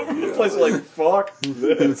all over the place. Like, fuck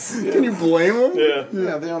this. Can you blame them? Yeah.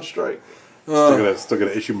 Yeah, they on strike. Still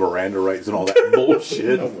gonna issue Miranda rights and all that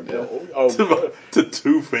bullshit to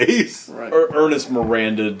Two-Face. Right. Ernest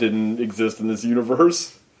Miranda didn't exist in this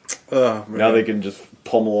universe. Oh, man. Now they can just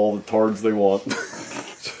pummel all the tards they want.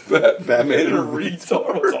 Batman and a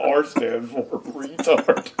retard. What's R stand for?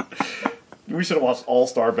 Retard. We should have watched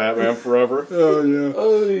All-Star Batman forever. Oh, yeah.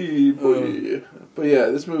 Oy, boy. But yeah,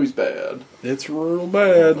 this movie's bad. It's real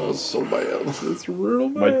bad. Oh, it's so bad. It's real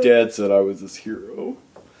bad. My dad said I was his hero.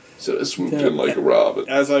 So I swooped in like a robin.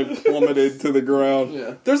 As I plummeted to the ground.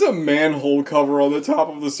 Yeah. There's a manhole cover on the top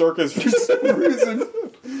of the circus for some reason.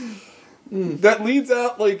 That leads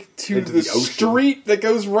out, like, to Into the the ocean. street that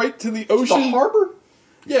goes right to the ocean. The harbor?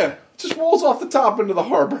 Yeah. Just rolls off the top into the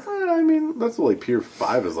harbor. I mean, that's what like Pier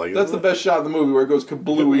 5 is like. That's the best shot of the movie, where it goes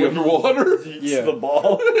kablooey underwater. Yeah. The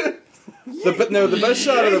ball. The best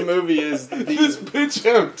shot of the movie is This bitch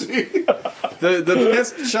empty. the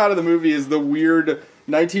best shot of the movie is the weird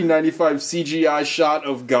 1995 CGI shot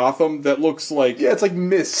of Gotham that looks like Yeah, it's like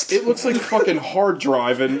mist. it looks like fucking hard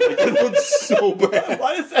drive and like, it looks so bad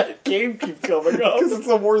Why does that game keep coming up? because it's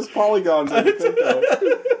the worst polygons I can think of.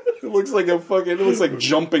 It looks like it looks like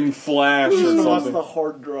Jumping Flash or We should watch something. the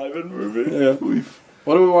hard driving movie. Yeah.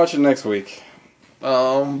 What are we watching next week?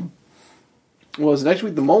 Well, it's next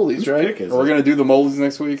week the Moleys, right? Pick is Are we it? gonna do the Moleys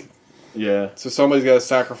next week? Yeah. So somebody's got to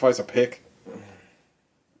sacrifice a pick.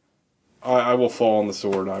 I will fall on the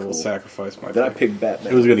sword. I will sacrifice my Then I pick. picked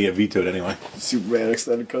Batman. It was gonna get vetoed anyway. Superman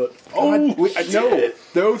extended cut. Oh, no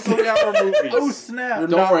 3-hour movies. Oh snap!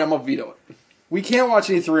 Don't worry, I'm gonna veto it. We can't watch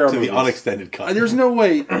any 3-hour To movies. the unextended cut. There's no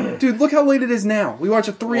way. Dude, look how late it is now. We watch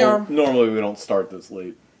a 3-hour... Well, normally we don't start this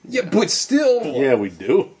late. Yeah, but still... Yeah, we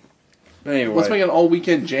do. Anyway. Let's make an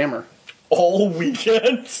all-weekend jammer. All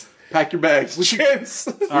weekend? Pack your bags. Chance.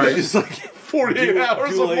 All right. Just like 48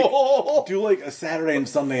 hours do of like, ball. do like a Saturday and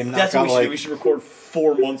Sunday and knock That's what out we should like do. We should record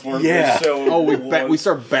 4 months worth Yeah. of show. Oh, we once.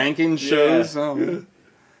 start banking shows? Yeah.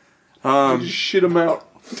 Oh. Shit them out.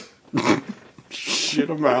 Shit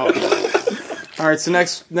them out. All right, so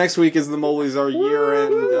next week is the Moleys, our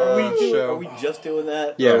year-end Are show. we just doing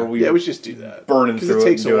that? Yeah. Or are we Yeah, we should just do that. burning 'Cause through it it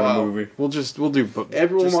takes and a doing a while. movie? We'll do...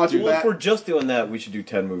 Everyone just watch do- it Well, back. if we're just doing that, we should do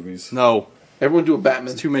 10 movies. No. Everyone do a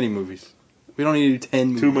Batman. It's too many movies. We don't need to do 10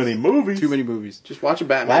 movies. too many movies. Too many movies. Just watch a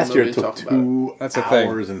Batman Last year movie it and took talk about it. 2 That's the thing.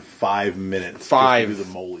 hours and 5 minutes. 5. to do the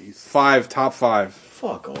Moleys. 5, top 5.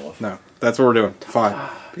 Fuck off. No, that's what we're doing. 5.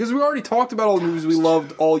 Because we already talked about all the movies we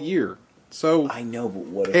loved all year. So I know, but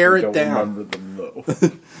what if Pare we it don't down. remember them, though?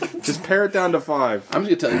 just pare it down to 5. I'm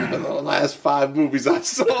just gonna tell you the last 5 movies I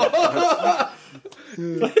saw.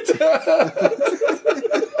 My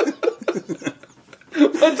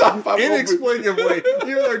top 5 movies. Inexplicably,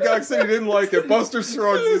 even though Gok said he didn't like it, Buster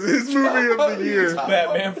Scruggs is his movie of the year.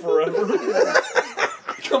 Batman Forever.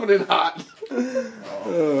 Coming in hot.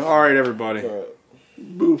 All right, everybody.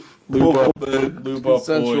 Boof. Lube up, boys.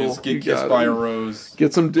 Central. Get You kissed got by it. a rose.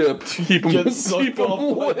 Get some dip. Keep them Get sucked off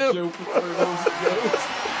by limp. Joe Paterno's ghost.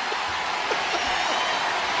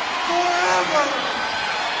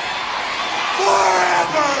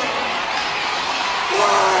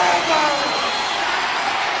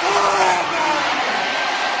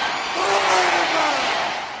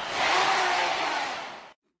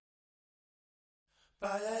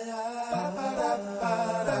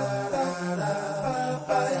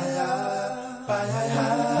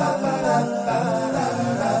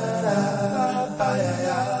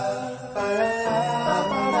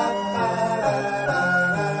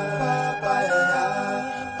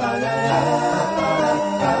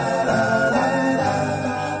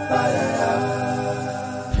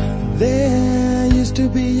 There used to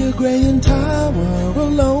be a Graying Tower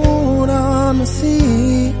alone on the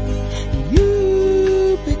sea.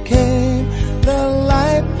 You became the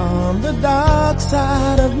light on the dark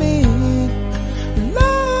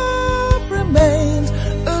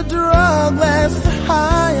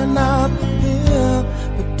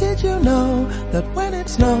that when it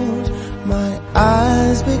snows, my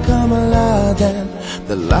eyes become a light, and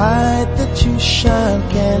the light that you shine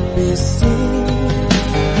can't be seen.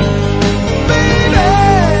 Baby,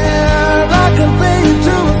 I compare you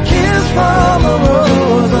to a kiss from a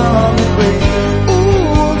rose on the grave.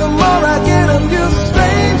 Ooh, the more I get of you, the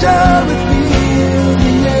stranger it feels,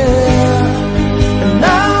 yeah. And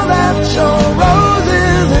now that your rose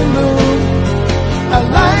is in bloom, a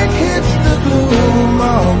light hits the gloom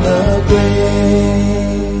on the grave.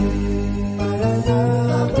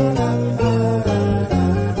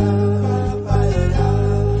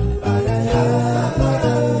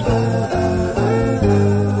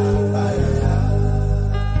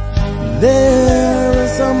 There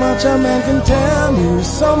is so much a man can tell you,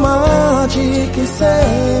 so much he can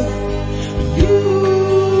say. You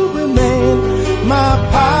remain my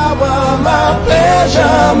power, my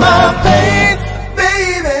pleasure, my pain.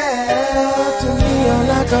 Baby, to me you're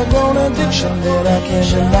like a grown addiction that I can't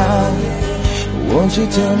deny. Won't you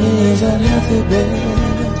tell me, is that healthy, baby?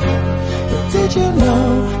 But did you know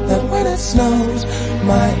that when it snows,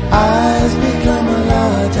 my eyes become a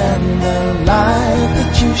light, and the light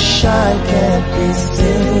that you shine can't be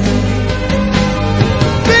seen?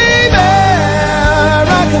 Baby,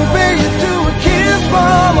 I compare you to a kiss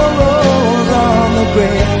from a rose on the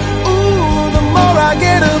grave. Ooh, the more I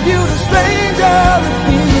get of you, the stranger it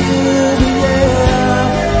feels, yeah.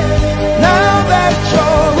 Now that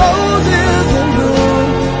your rose is in bloom,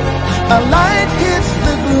 a light hits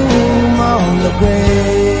the gloom on the grave.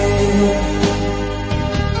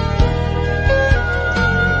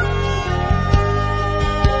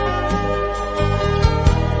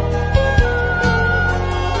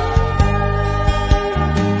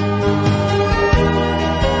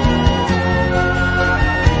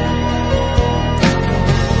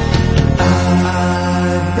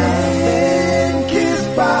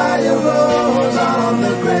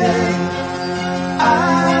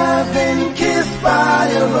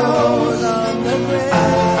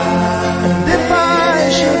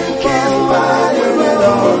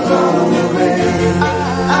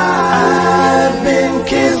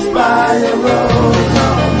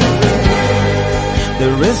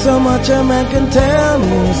 There is so much a man can tell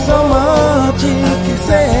me, so much he can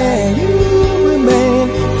say. You remain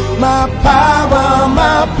my power,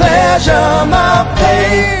 my pleasure, my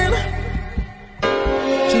pain.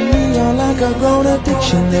 To me you're like a grown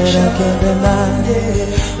addiction that I can't deny.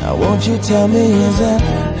 Now won't you tell me, is that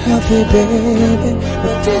healthy, baby?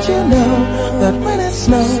 But did you know that when it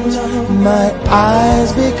snows, my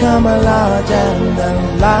eyes become a light, and the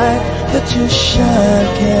light that you shine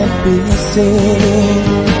can't be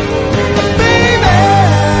seen? Baby,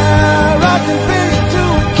 I can feel you to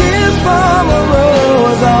a kiss from a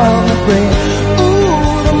rose on the grave.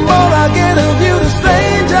 Ooh, the more I get of you, the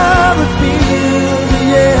stranger it feels,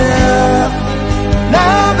 yeah.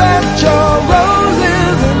 Now that your rose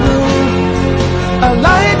is in bloom, a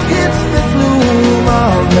light hits the gloom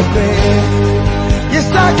on the grave. Yes,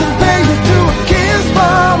 I can pay you to a kiss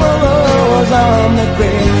from a rose on the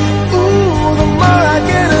grave. Ooh, the more I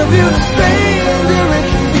get of you, the stranger it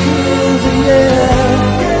feels, yeah.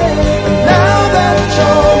 And now that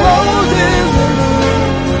your rose is in bloom,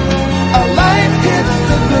 a light hits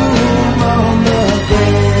the gloom on the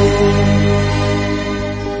grave.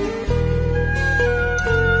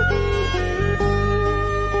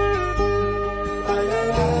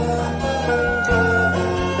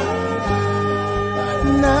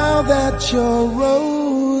 Now that your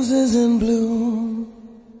rose is in bloom,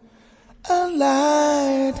 a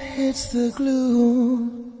light hits the gloom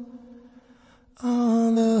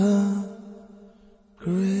on the